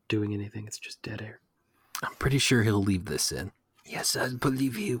not doing anything. It's just dead air. I'm pretty sure he'll leave this in. Yes, I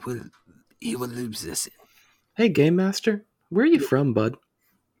believe he will leave this in. Hey, Game Master, where are you from, bud?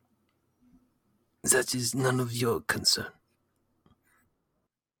 That is none of your concern.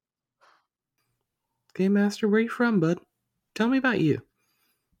 Game Master, where are you from, bud? Tell me about you.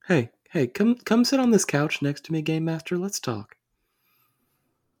 Hey, come sit on this couch next to me, Game Master. Let's talk.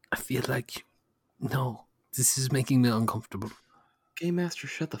 I feel like... No, this is making me uncomfortable. Game Master,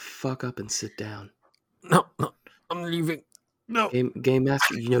 shut the fuck up and sit down. No, I'm leaving. No. Game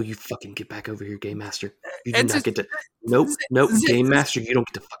Master, you fucking get back over here, Game Master. You do not get to... Nope, Game Master, you don't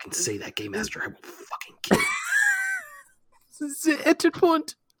get to fucking say that, Game Master. I will fucking kill you. The edit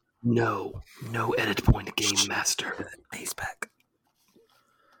point. No edit point, Game Master. He's back.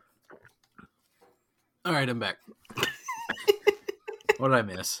 All right, I'm back. What did I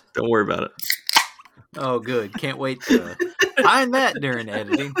miss? Don't worry about it. Oh, good. Can't wait to find that during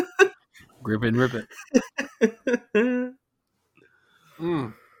editing. Rip it.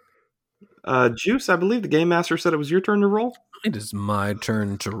 Juice, I believe the Game Master said it was your turn to roll. It is my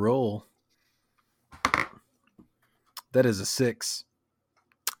turn to roll. That is a 6.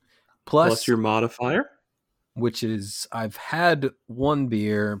 Plus your modifier? which is I've had one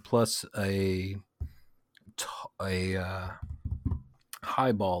beer plus a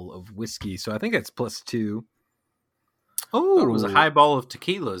highball of whiskey, so I think it's +2. Oh, it was a highball of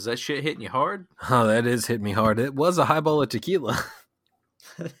tequila. Is that shit hitting you hard? Oh, that is hitting me hard. It was a highball of tequila.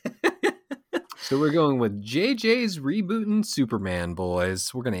 So we're going with JJ's rebooting Superman,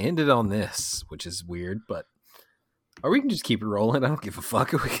 boys. We're going to end it on this, which is weird, or we can just keep it rolling. I don't give a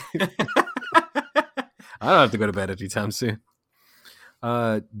fuck. I don't have to go to bed anytime soon.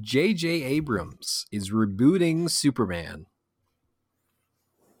 J.J. Abrams is rebooting Superman.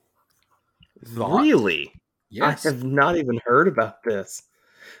 Thought? Really? Yes. I have not even heard about this.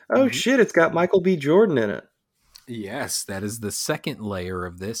 Oh shit, it's got Michael B. Jordan in it. Yes, that is the second layer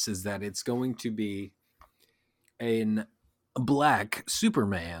of this, is that it's going to be a black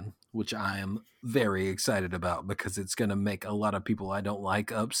Superman, which I am very excited about because it's going to make a lot of people I don't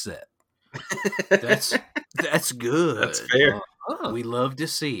like upset. That's good. That's fair. We love to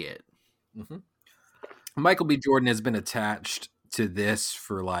see it. Mm-hmm. Michael B. Jordan has been attached to this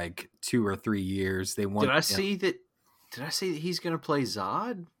for like 2 or 3 years. Did I see that he's going to play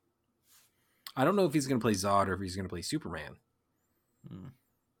Zod? I don't know if he's going to play Zod or if he's going to play Superman.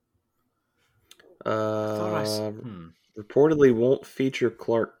 Reportedly won't feature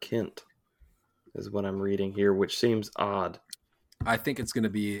Clark Kent, is what I'm reading here, which seems odd. I think it's going to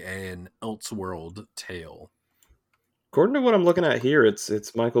be an Elseworld tale. According to what I'm looking at here,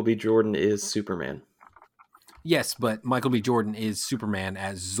 it's Michael B. Jordan is Superman. Yes, but Michael B. Jordan is Superman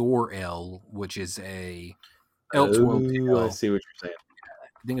as Zor-El, which is a Elseworld tale. I see what you're saying.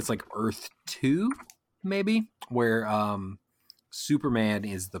 I think it's like Earth 2, maybe, where Superman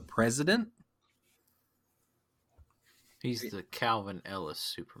is the president. He's the Calvin Ellis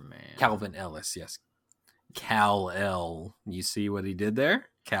Superman. Calvin Ellis, yes. Kal-El. You see what he did there?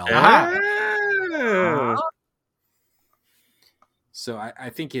 Kal-El. So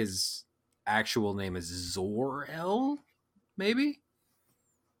I think his actual name is Zor-El, maybe?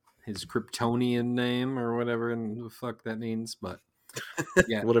 His Kryptonian name or whatever the fuck that means, but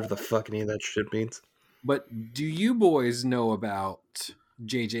yeah. Whatever the fuck any of that shit means. But do you boys know about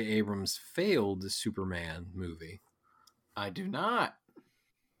J.J. Abrams' failed Superman movie? I do not.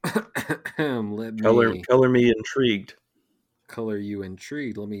 Color me intrigued. Color you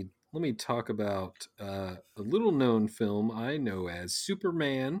intrigued. Let me talk about a little known film I know as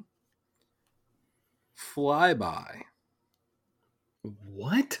Superman Flyby.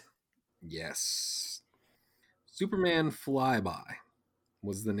 What? Yes. Superman Flyby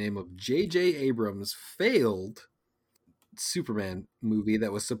was the name of J.J. Abrams' failed Superman movie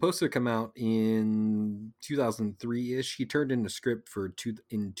that was supposed to come out in 2003-ish. He turned in a script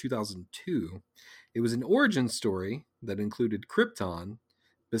in 2002. It was an origin story that included Krypton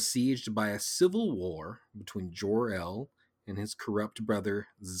besieged by a civil war between Jor-El and his corrupt brother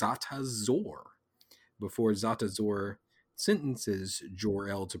Zata Zor. Before Zata Zor sentences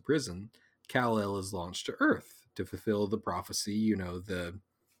Jor-El to prison, Kal-El is launched to Earth to fulfill the prophecy, the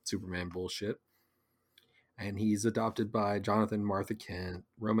Superman bullshit. And he's adopted by Jonathan Martha Kent,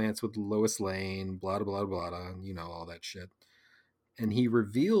 romance with Lois Lane, blah, blah, blah, blah, all that shit. And he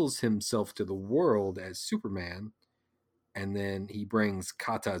reveals himself to the world as Superman, and then he brings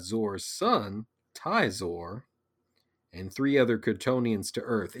Kata Zor's son, Tai Zor, and 3 other Kryptonians to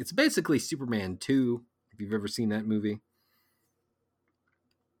Earth. It's basically Superman 2, if you've ever seen that movie.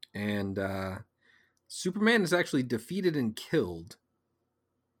 And Superman is actually defeated and killed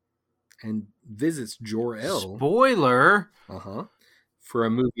and visits Jor-El. Spoiler! For a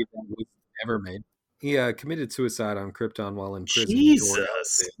movie that was never made. He committed suicide on Krypton while in prison.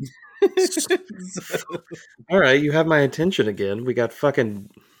 Jesus. All right, you have my attention again. We got some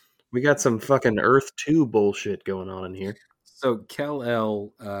fucking Earth 2 bullshit going on in here. So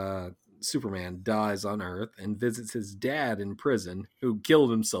Kal-El, Superman, dies on Earth and visits his dad in prison, who killed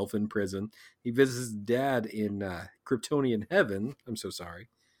himself in prison. He visits his dad in Kryptonian heaven. I'm so sorry.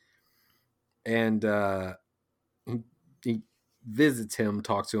 And he visits him,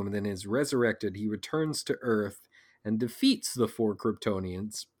 talks to him, and then is resurrected. He returns to Earth and defeats the 4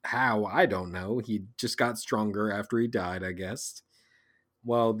 Kryptonians. How? I don't know. He just got stronger after he died, I guess.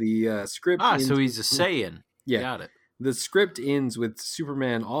 While the script... so he's a Saiyan. Yeah. Got it. The script ends with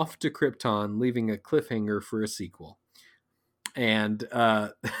Superman off to Krypton, leaving a cliffhanger for a sequel. And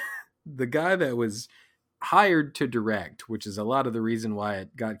the guy that was hired to direct, which is a lot of the reason why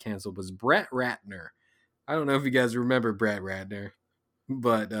it got canceled, was Brett Ratner. I don't know if you guys remember Brett Ratner,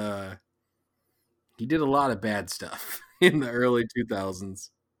 but he did a lot of bad stuff in the early 2000s.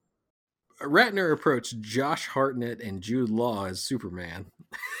 Ratner approached Josh Hartnett and Jude Law as Superman.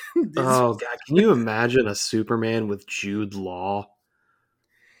 Oh God, can you imagine a Superman with Jude Law?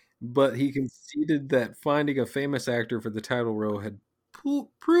 But he conceded that finding a famous actor for the title role had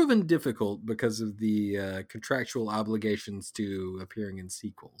proven difficult because of the contractual obligations to appearing in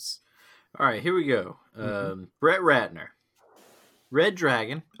sequels. All right, here we go. Brett Ratner. Red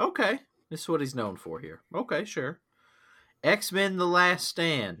Dragon. Okay. This is what he's known for here. Okay, sure. X-Men The Last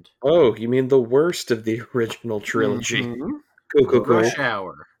Stand. Oh, you mean the worst of the original trilogy. Mm-hmm. Cool. Rush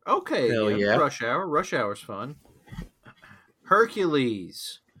Hour. Okay, Hell yeah. Rush Hour. Rush Hour's fun.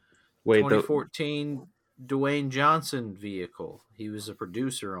 Hercules. Wait, 2014 Dwayne Johnson vehicle. He was a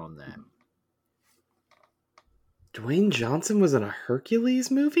producer on that. Dwayne Johnson was in a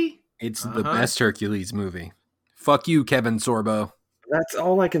Hercules movie? It's the best Hercules movie. Fuck you, Kevin Sorbo. That's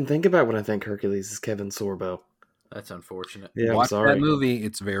all I can think about when I think Hercules is Kevin Sorbo. That's unfortunate. Yeah, Watch I'm sorry. that movie.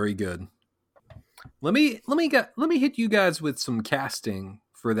 It's very good. Let me hit you guys with some casting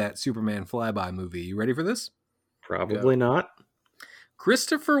for that Superman flyby movie. You ready for this? Probably not.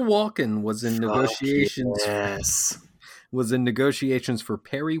 Christopher Walken was in negotiations. Yes. Was in negotiations for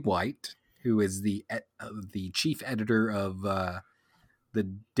Perry White, who is the chief editor of the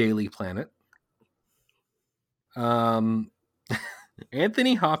Daily Planet.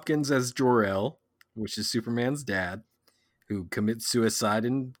 Anthony Hopkins as Jor-El, which is Superman's dad, who commits suicide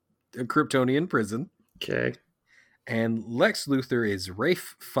in a Kryptonian prison. Okay. And Lex Luthor is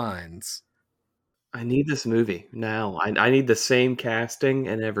Ralph Fiennes. I need this movie now. I need the same casting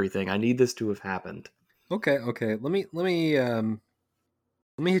and everything. I need this to have happened. Okay. Let me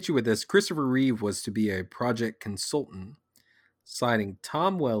hit you with this. Christopher Reeve was to be a project consultant, citing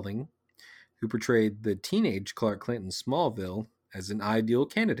Tom Welling, who portrayed the teenage Clark Kent in Smallville, as an ideal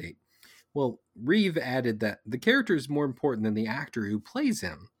candidate. Well, Reeve added that the character is more important than the actor who plays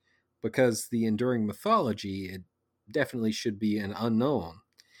him, because the enduring mythology, it definitely should be an unknown.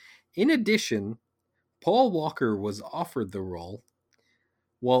 In addition, Paul Walker was offered the role,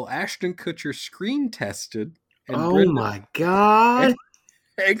 while Ashton Kutcher screen tested. And my God.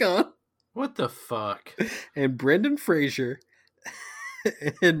 Hang on. What the fuck? And Brendan Fraser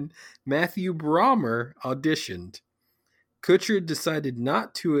and Matthew Brommer auditioned. Kutcher decided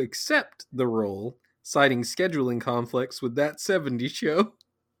not to accept the role, citing scheduling conflicts with That 70s Show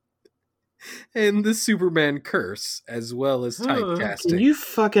and the Superman curse, as well as typecasting. Can you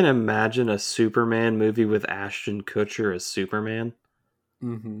fucking imagine a Superman movie with Ashton Kutcher as Superman?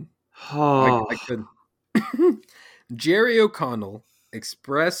 Mm-hmm. Oh. I could. Jerry O'Connell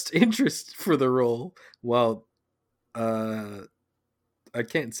expressed interest for the role, while I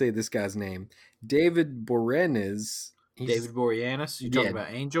can't say this guy's name. David Boreanaz. David Boreanaz? You talking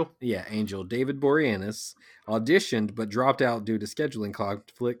about Angel? Yeah, Angel. David Boreanaz auditioned but dropped out due to scheduling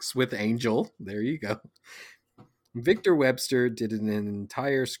conflicts with Angel. There you go. Victor Webster did an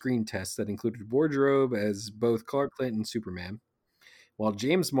entire screen test that included wardrobe as both Clark Kent and Superman. While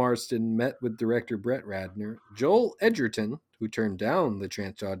James Marsden met with director Brett Ratner, Joel Edgerton, who turned down the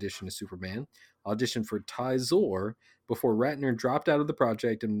chance to audition as Superman, auditioned for Ty Zor before Ratner dropped out of the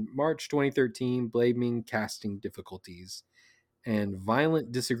project in March 2013, blaming casting difficulties and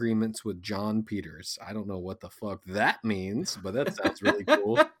violent disagreements with John Peters. I don't know what the fuck that means, but that sounds really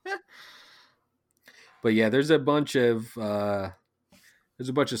cool. But yeah, there's a bunch of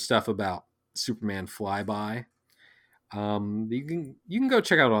stuff about Superman Flyby. You can go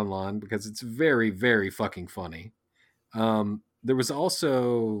check out online because it's very, very fucking funny. There was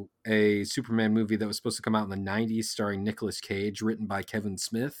also a Superman movie that was supposed to come out in the 90s starring Nicolas Cage, written by Kevin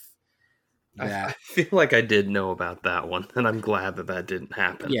Smith. I feel like I did know about that one, and I'm glad that didn't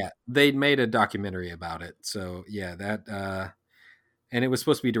happen. Yeah, they made a documentary about it. So, yeah, that... and it was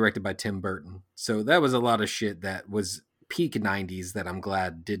supposed to be directed by Tim Burton. So that was a lot of shit that was peak 90s that I'm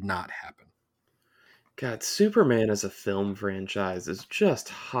glad did not happen. God, Superman as a film franchise is just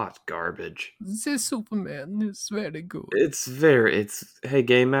hot garbage. The Superman is very good. Hey,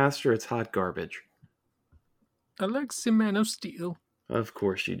 Game Master, it's hot garbage. I like the Man of Steel. Of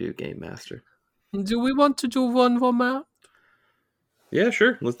course you do, Game Master. Do we want to do one more round? Yeah,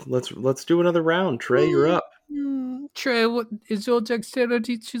 sure. Let's do another round. Trey, you're up. Trey, what is your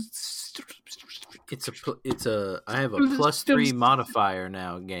dexterity? I have a +3 modifier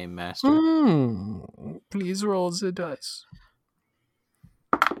now, Game Master. Please roll the dice.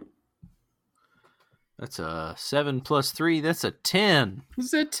 That's a 7 + 3. That's a 10.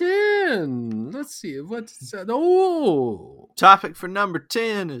 It's a 10. Let's see. What's that? Oh! Topic for number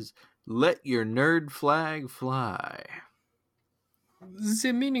 10 is let your nerd flag fly.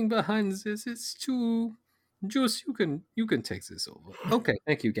 The meaning behind this is to Juice, you can take this over. Okay,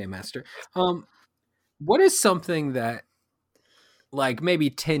 thank you, Game Master. What is something that, like maybe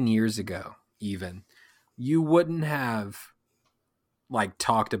 10 years ago, even you wouldn't have like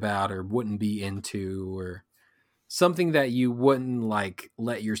talked about or wouldn't be into, or something that you wouldn't like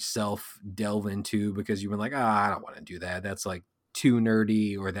let yourself delve into because you were like, I don't want to do that. That's like too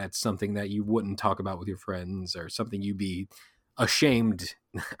nerdy, or that's something that you wouldn't talk about with your friends, or something you'd be ashamed,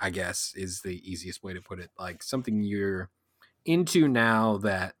 I guess is the easiest way to put it. Like something you're into now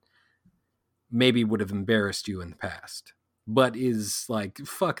that maybe would have embarrassed you in the past, but is like,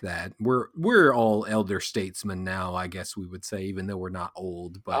 fuck that. We're all elder statesmen now, I guess we would say, even though we're not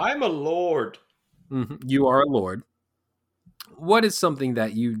old. But I'm a lord. You are a lord. What is something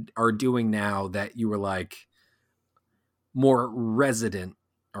that you are doing now that you were like more resident,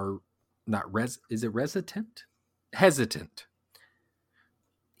 or not is it resident? Hesitant.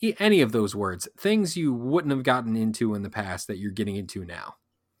 Any of those words. Things you wouldn't have gotten into in the past that you're getting into now.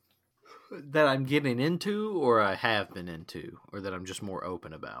 That I'm getting into, or I have been into, or that I'm just more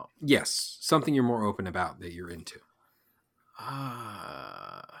open about? Yes, something you're more open about that you're into.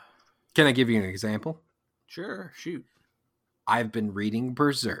 Can I give you an example? Sure, shoot. I've been reading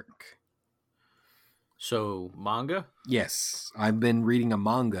Berserk. So, manga? Yes, I've been reading a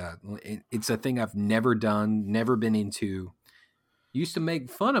manga. It's a thing I've never done, never been into. Used to make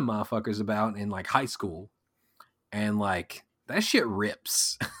fun of motherfuckers about in like high school. And like, that shit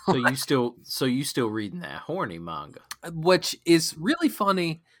rips. So you still reading that horny manga? Which is really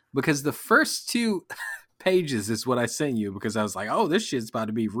funny because the first 2 pages is what I sent you, because I was like, oh, this shit's about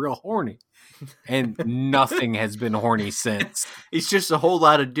to be real horny. And nothing has been horny since. It's just a whole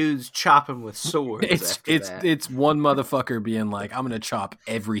lot of dudes chopping with swords. It's one motherfucker being like, I'm gonna chop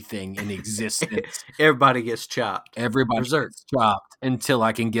everything in existence. Everybody gets chopped. Everybody gets chopped until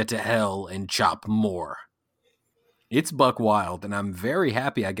I can get to hell and chop more. It's buck wild, and I'm very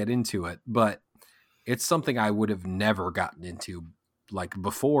happy I get into it, but it's something I would have never gotten into like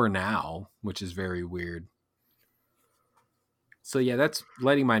before now, which is very weird. So yeah, that's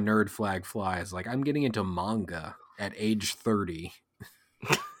letting my nerd flag fly. Is like, I'm getting into manga at age 30.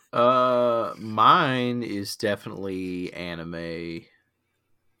 Mine is definitely anime.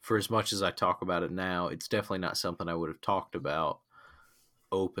 For as much as I talk about it now, it's definitely not something I would have talked about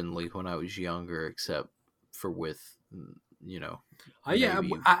openly when I was younger, except for with, you know, I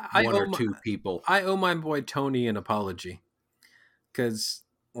one or two people. I owe my boy Tony an apology, because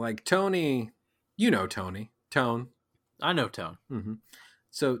like Tony, you know Tony, Tone. I know Tone. Mm-hmm.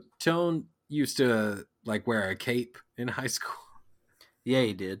 So Tone used to like wear a cape in high school. Yeah,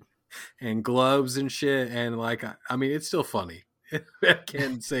 he did. And gloves and shit. And like, I mean, it's still funny. I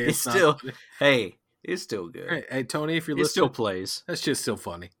can't say it's still, hey, it's still good. Hey, Tony, if you're listening, it still plays. That's just still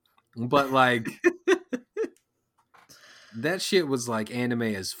funny. But like, that shit was like anime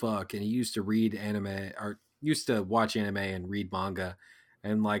as fuck. And he used to read anime, or used to watch anime and read manga.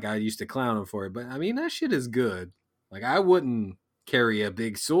 And like, I used to clown him for it. But I mean, that shit is good. Like, I wouldn't carry a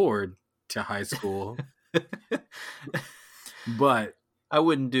big sword to high school. But I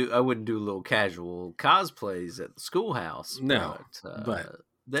wouldn't do little casual cosplays at the schoolhouse. No, but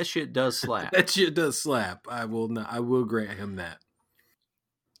that shit does slap. That shit does slap. I will grant him that.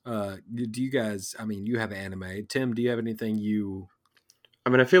 Do you guys? I mean, you have anime. Tim, do you have anything you? I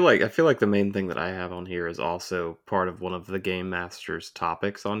mean, I feel like the main thing that I have on here is also part of one of the Game Master's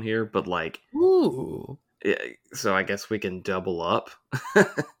topics on here, but like, ooh. Yeah, so I guess we can double up.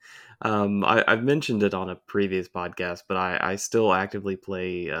 I've mentioned it on a previous podcast, but I still actively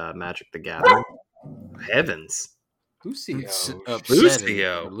play Magic the Gathering. Heavens. Lucio.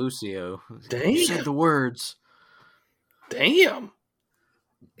 Damn. You said the words. Damn.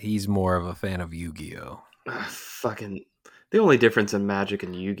 He's more of a fan of Yu-Gi-Oh. Fucking. The only difference in Magic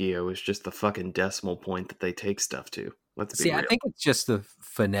and Yu-Gi-Oh is just the fucking decimal point that they take stuff to. Let's be real. I think it's just the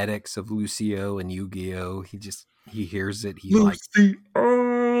phonetics of Lucio and Yu-Gi-Oh. He hears it. He Lucio. likes.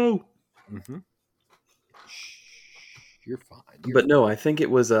 Mm-hmm. You're fine. But no, I think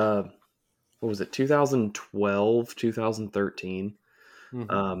it was what was it, 2012, 2013.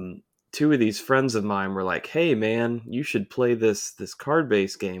 Mm-hmm. 2 of these friends of mine were like, "Hey man, you should play this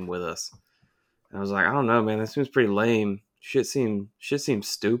card-based game with us." And I was like, "I don't know, man. That seems pretty lame. Shit seems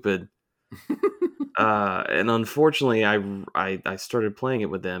stupid." And unfortunately, I started playing it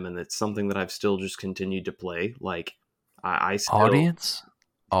with them, and it's something that I've still just continued to play. Like, I still...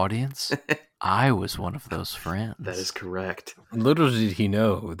 Audience, I was one of those friends. That is correct. Little did he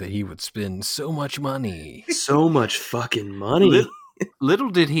know that he would spend so much money. So much fucking money. Little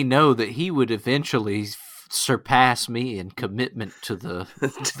did he know that he would eventually surpass me in commitment to the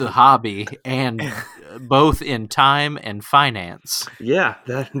hobby, and both in time and finance. Yeah,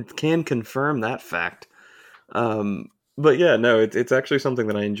 that can confirm that fact. But yeah, no, it's actually something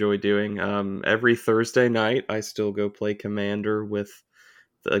that I enjoy doing. Every Thursday night, I still go play Commander with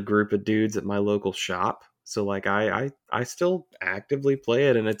a group of dudes at my local shop. So like I still actively play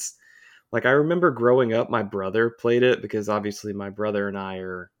it, and it's like I remember growing up, my brother played it because obviously my brother and I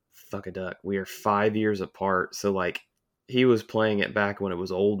are fuck a duck. We are 5 years apart, so like he was playing it back when it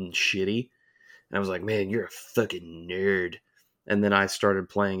was old and shitty, and I was like, man, you're a fucking nerd. And then I started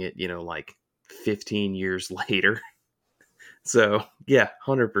playing it, like 15 years later. So yeah,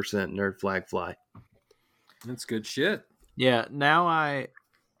 100% nerd flag fly. That's good shit. Yeah, now I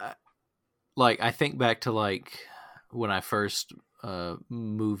think back to like when I first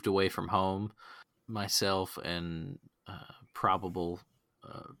moved away from home. Myself and probable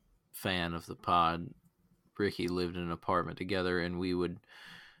fan of the pod, Ricky, lived in an apartment together, and we would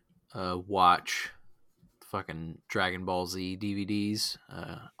watch fucking Dragon Ball Z DVDs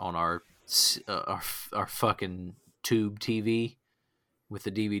on our fucking tube TV with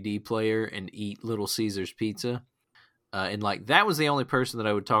the DVD player, and eat Little Caesars pizza. And like that was the only person that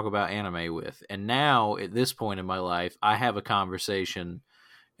I would talk about anime with. And now at this point in my life, I have a conversation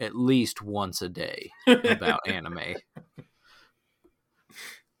at least once a day about anime.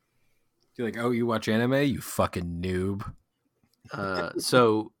 You're like, oh, you watch anime, you fucking noob.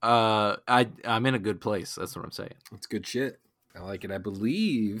 So I'm in a good place. That's what I'm saying. It's good shit. I like it. I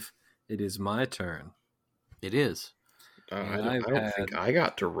believe it is my turn. It is. I don't think I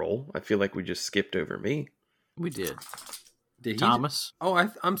got to roll. I feel like we just skipped over me. We did. Did Thomas?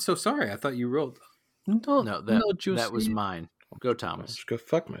 I'm so sorry. I thought you rolled. No, that was mine. Go, Thomas. I'll just go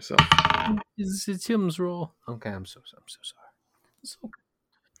fuck myself. It's Tim's roll. Okay, I'm so sorry. It's okay.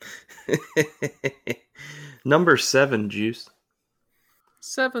 Number 7, Juice.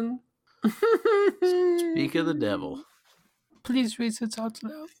 7. Speak of the devil. Please read it out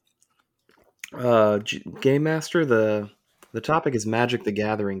loud. Game Master, the topic is Magic the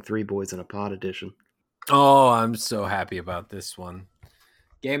Gathering 3 Boys in a Pod edition. Oh, I'm so happy about this one.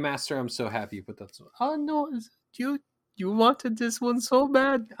 Game Master, I'm so happy you put that. Oh no, you wanted this one so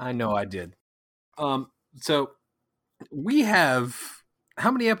bad. I know I did. So we have, how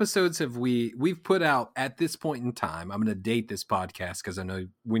many episodes have we've put out at this point in time? I'm going to date this podcast because I know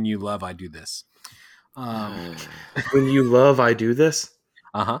when you love, I do this. When you love, I do this?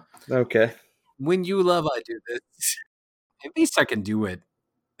 Uh-huh. Okay. When you love, I do this. At least I can do it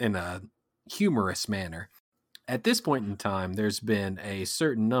in a humorous manner. At this point in time, there's been a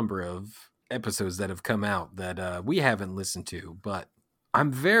certain number of episodes that have come out that we haven't listened to, but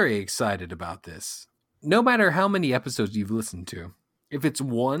I'm very excited about this. No matter how many episodes you've listened to, if it's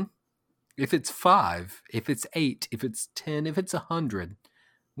 1, if it's 5, if it's 8, if it's 10, if it's 100,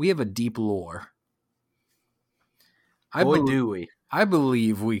 we have a deep lore. Do we? I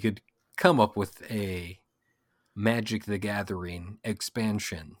believe we could come up with a Magic the Gathering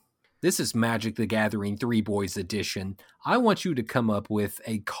expansion. This is Magic the Gathering 3 Boys edition. I want you to come up with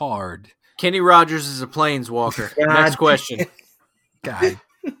a card. Kenny Rogers is a planeswalker. Next question. God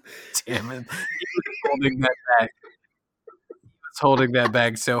damn it. He was holding that back. He was holding that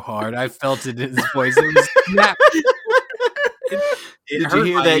bag so hard. I felt it in his voice. It was snap. Did you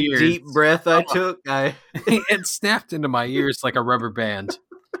hear that deep breath I took? It snapped into my ears like a rubber band.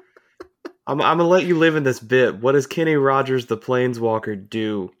 I'm going to let you live in this bit. What does Kenny Rogers the Planeswalker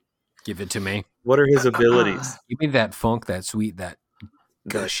do? Give it to me. What are his abilities? Give me that funk, that sweet, that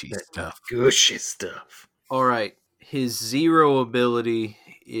gushy stuff. Gushy stuff. All right. His 0 ability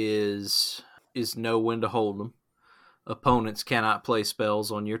is know when to hold them. Opponents cannot play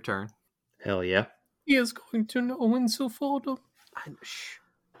spells on your turn. Hell yeah. He is going to know when to fold them.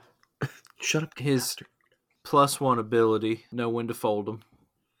 Shut up. His +1 ability, know when to fold them.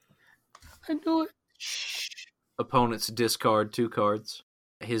 I know it. Opponents discard 2 cards.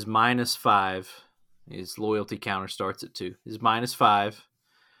 His -5, his loyalty counter starts at 2. His -5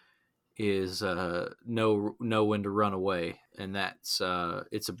 is know when to run away, and that's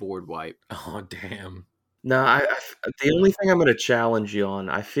it's a board wipe. Oh damn! No, the only thing I'm going to challenge you on,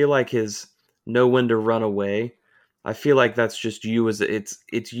 I feel like his know when to run away. I feel like that's just you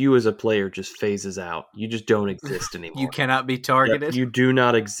it's you as a player just phases out. You just don't exist anymore. You cannot be targeted. Yep, you do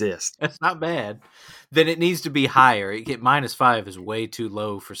not exist. That's not bad. Then it needs to be higher. -5 is way too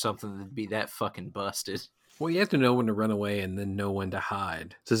low for something to be that fucking busted. Well, you have to know when to run away and then know when to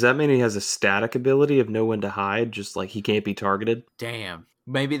hide. So does that mean he has a static ability of know when to hide, just like he can't be targeted? Damn.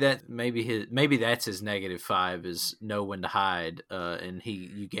 Maybe that's his -5 is know when to hide, and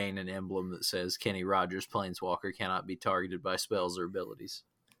you gain an emblem that says Kenny Rogers Planeswalker cannot be targeted by spells or abilities.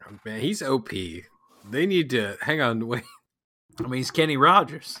 Oh, man, he's OP. They need to hang on, wait. I mean, he's Kenny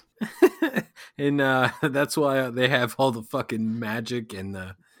Rogers, and that's why they have all the fucking magic and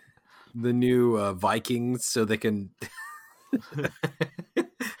the new Vikings, so they can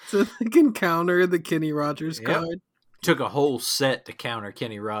counter the Kenny Rogers card. Took a whole set to counter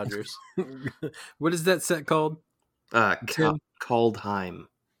Kenny Rogers. What is that set called? Kaldheim.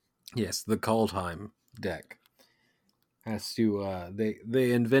 Yes, the Kaldheim deck. Has to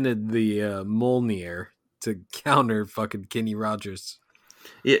they invented the Mjolnir to counter fucking Kenny Rogers.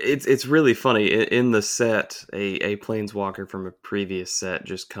 Yeah, it's really funny. In the set, a Planeswalker from a previous set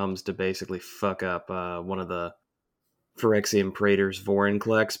just comes to basically fuck up one of the Phyrexian Praetor's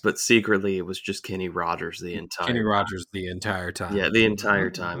Vorinclex, but secretly it was just Kenny Rogers the entire time. Yeah, the entire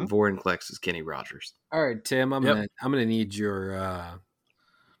time. Vorinclex is Kenny Rogers. All right, Tim, I'm gonna need your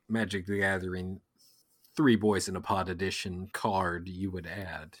Magic the Gathering 3 Boys in a Pod edition card you would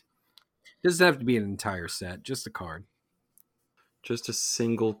add. Doesn't have to be an entire set, just a card. Just a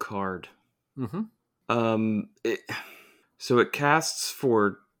single card. Mm-hmm. So it casts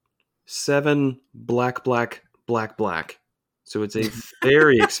for 7 black. So it's a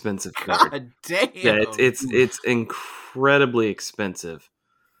very expensive card. God damn. Yeah, it's incredibly expensive.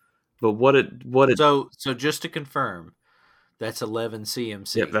 But what it so just to confirm, that's 11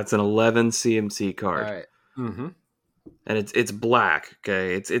 CMC. Yep, that's an 11 CMC card. All right. Mm-hmm. And it's black.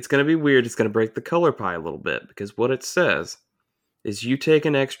 Okay, it's going to be weird. It's going to break the color pie a little bit because what it says is you take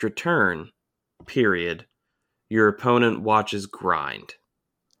an extra turn. Period. Your opponent watches grind.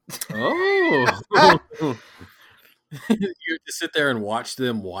 Oh. You have to sit there and watch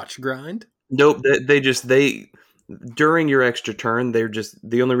them grind? Nope. They during your extra turn, they're just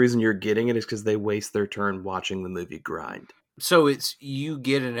the only reason you're getting it is because they waste their turn watching the movie grind. So it's you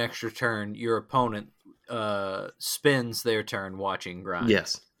get an extra turn. Your opponent spends their turn watching grind.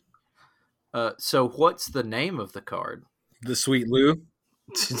 Yes. So what's the name of the card? The Sweet Lou?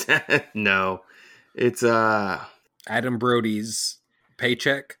 No. It's Adam Brody's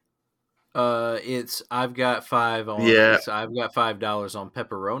paycheck. It's I've got 5 on. Yeah. I've got $5 on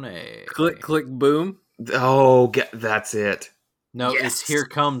pepperoni. Click, boom. Oh, that's it. No, Yes. It's Here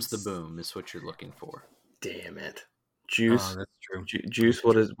Comes the Boom is what you're looking for. Damn it, Juice. Oh, that's true. Juice.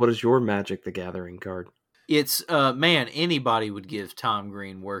 What is your Magic the Gathering card? It's man, anybody would give Tom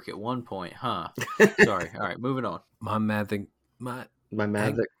Green work at one point, huh? Sorry. All right, moving on. My Magic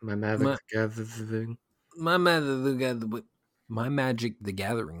the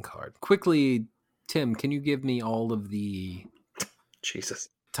Gathering card. Quickly, Tim, can you give me all of the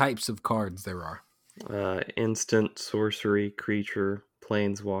types of cards there are? Instant, sorcery, creature,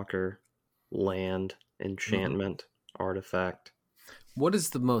 planeswalker, land, enchantment, artifact. What is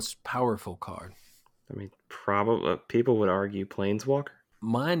the most powerful card? I mean, probably people would argue planeswalker.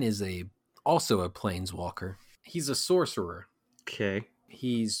 Mine is also a planeswalker. He's a sorcerer. Okay.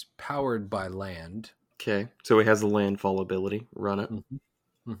 He's powered by land. Okay. So he has a landfall ability. Run it.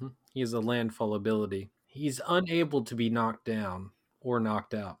 Mm-hmm. Mm-hmm. He has a landfall ability. He's unable to be knocked down or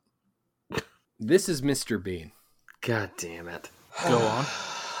knocked out. This is Mr. Bean. God damn it. Go on.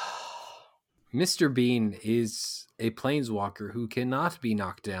 Mr. Bean is a planeswalker who cannot be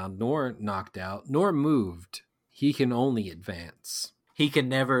knocked down, nor knocked out, nor moved. He can only advance. He can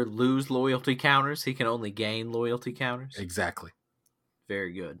never lose loyalty counters. He can only gain loyalty counters. Exactly.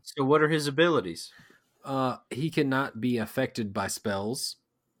 Very good. So what are his abilities? He cannot be affected by spells.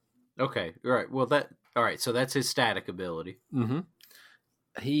 Okay. All right. Well, all right. So that's his static ability. Mm-hmm.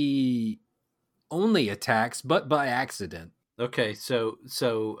 He only attacks, but by accident. Okay. So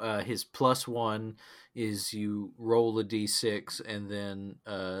his +1 is you roll a d6 and then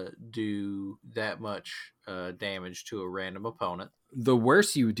do that much damage to a random opponent. The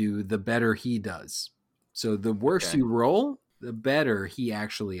worse you do, the better he does. So the worse you roll, the better he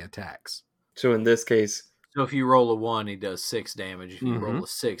actually attacks. So in this case... So if you roll a 1, he does 6 damage. If you roll a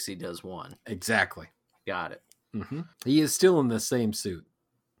 6, he does 1. Exactly. Got it. Mm-hmm. He is still in the same suit.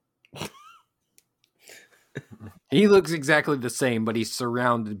 He looks exactly the same, but he's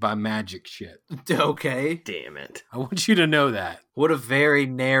surrounded by magic shit. Okay. Damn it. I want you to know that. What a very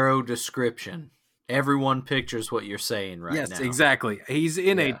narrow description. Everyone pictures what you're saying right now. Yes, exactly. He's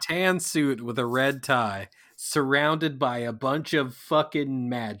in a tan suit with a red tie, surrounded by a bunch of fucking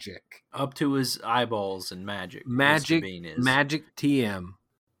magic. Up to his eyeballs in magic. Magic TM.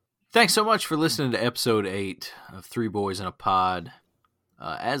 Thanks so much for listening to episode 8 of 3 Boys in a Pod.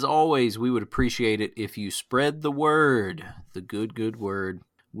 As always, we would appreciate it if you spread the word, the good word.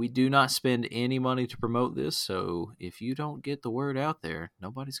 We do not spend any money to promote this, so if you don't get the word out there,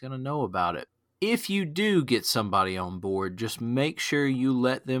 nobody's going to know about it. If you do get somebody on board, just make sure you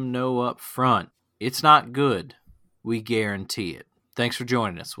let them know up front. It's not good. We guarantee it. Thanks for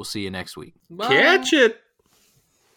joining us. We'll see you next week. Bye. Catch it!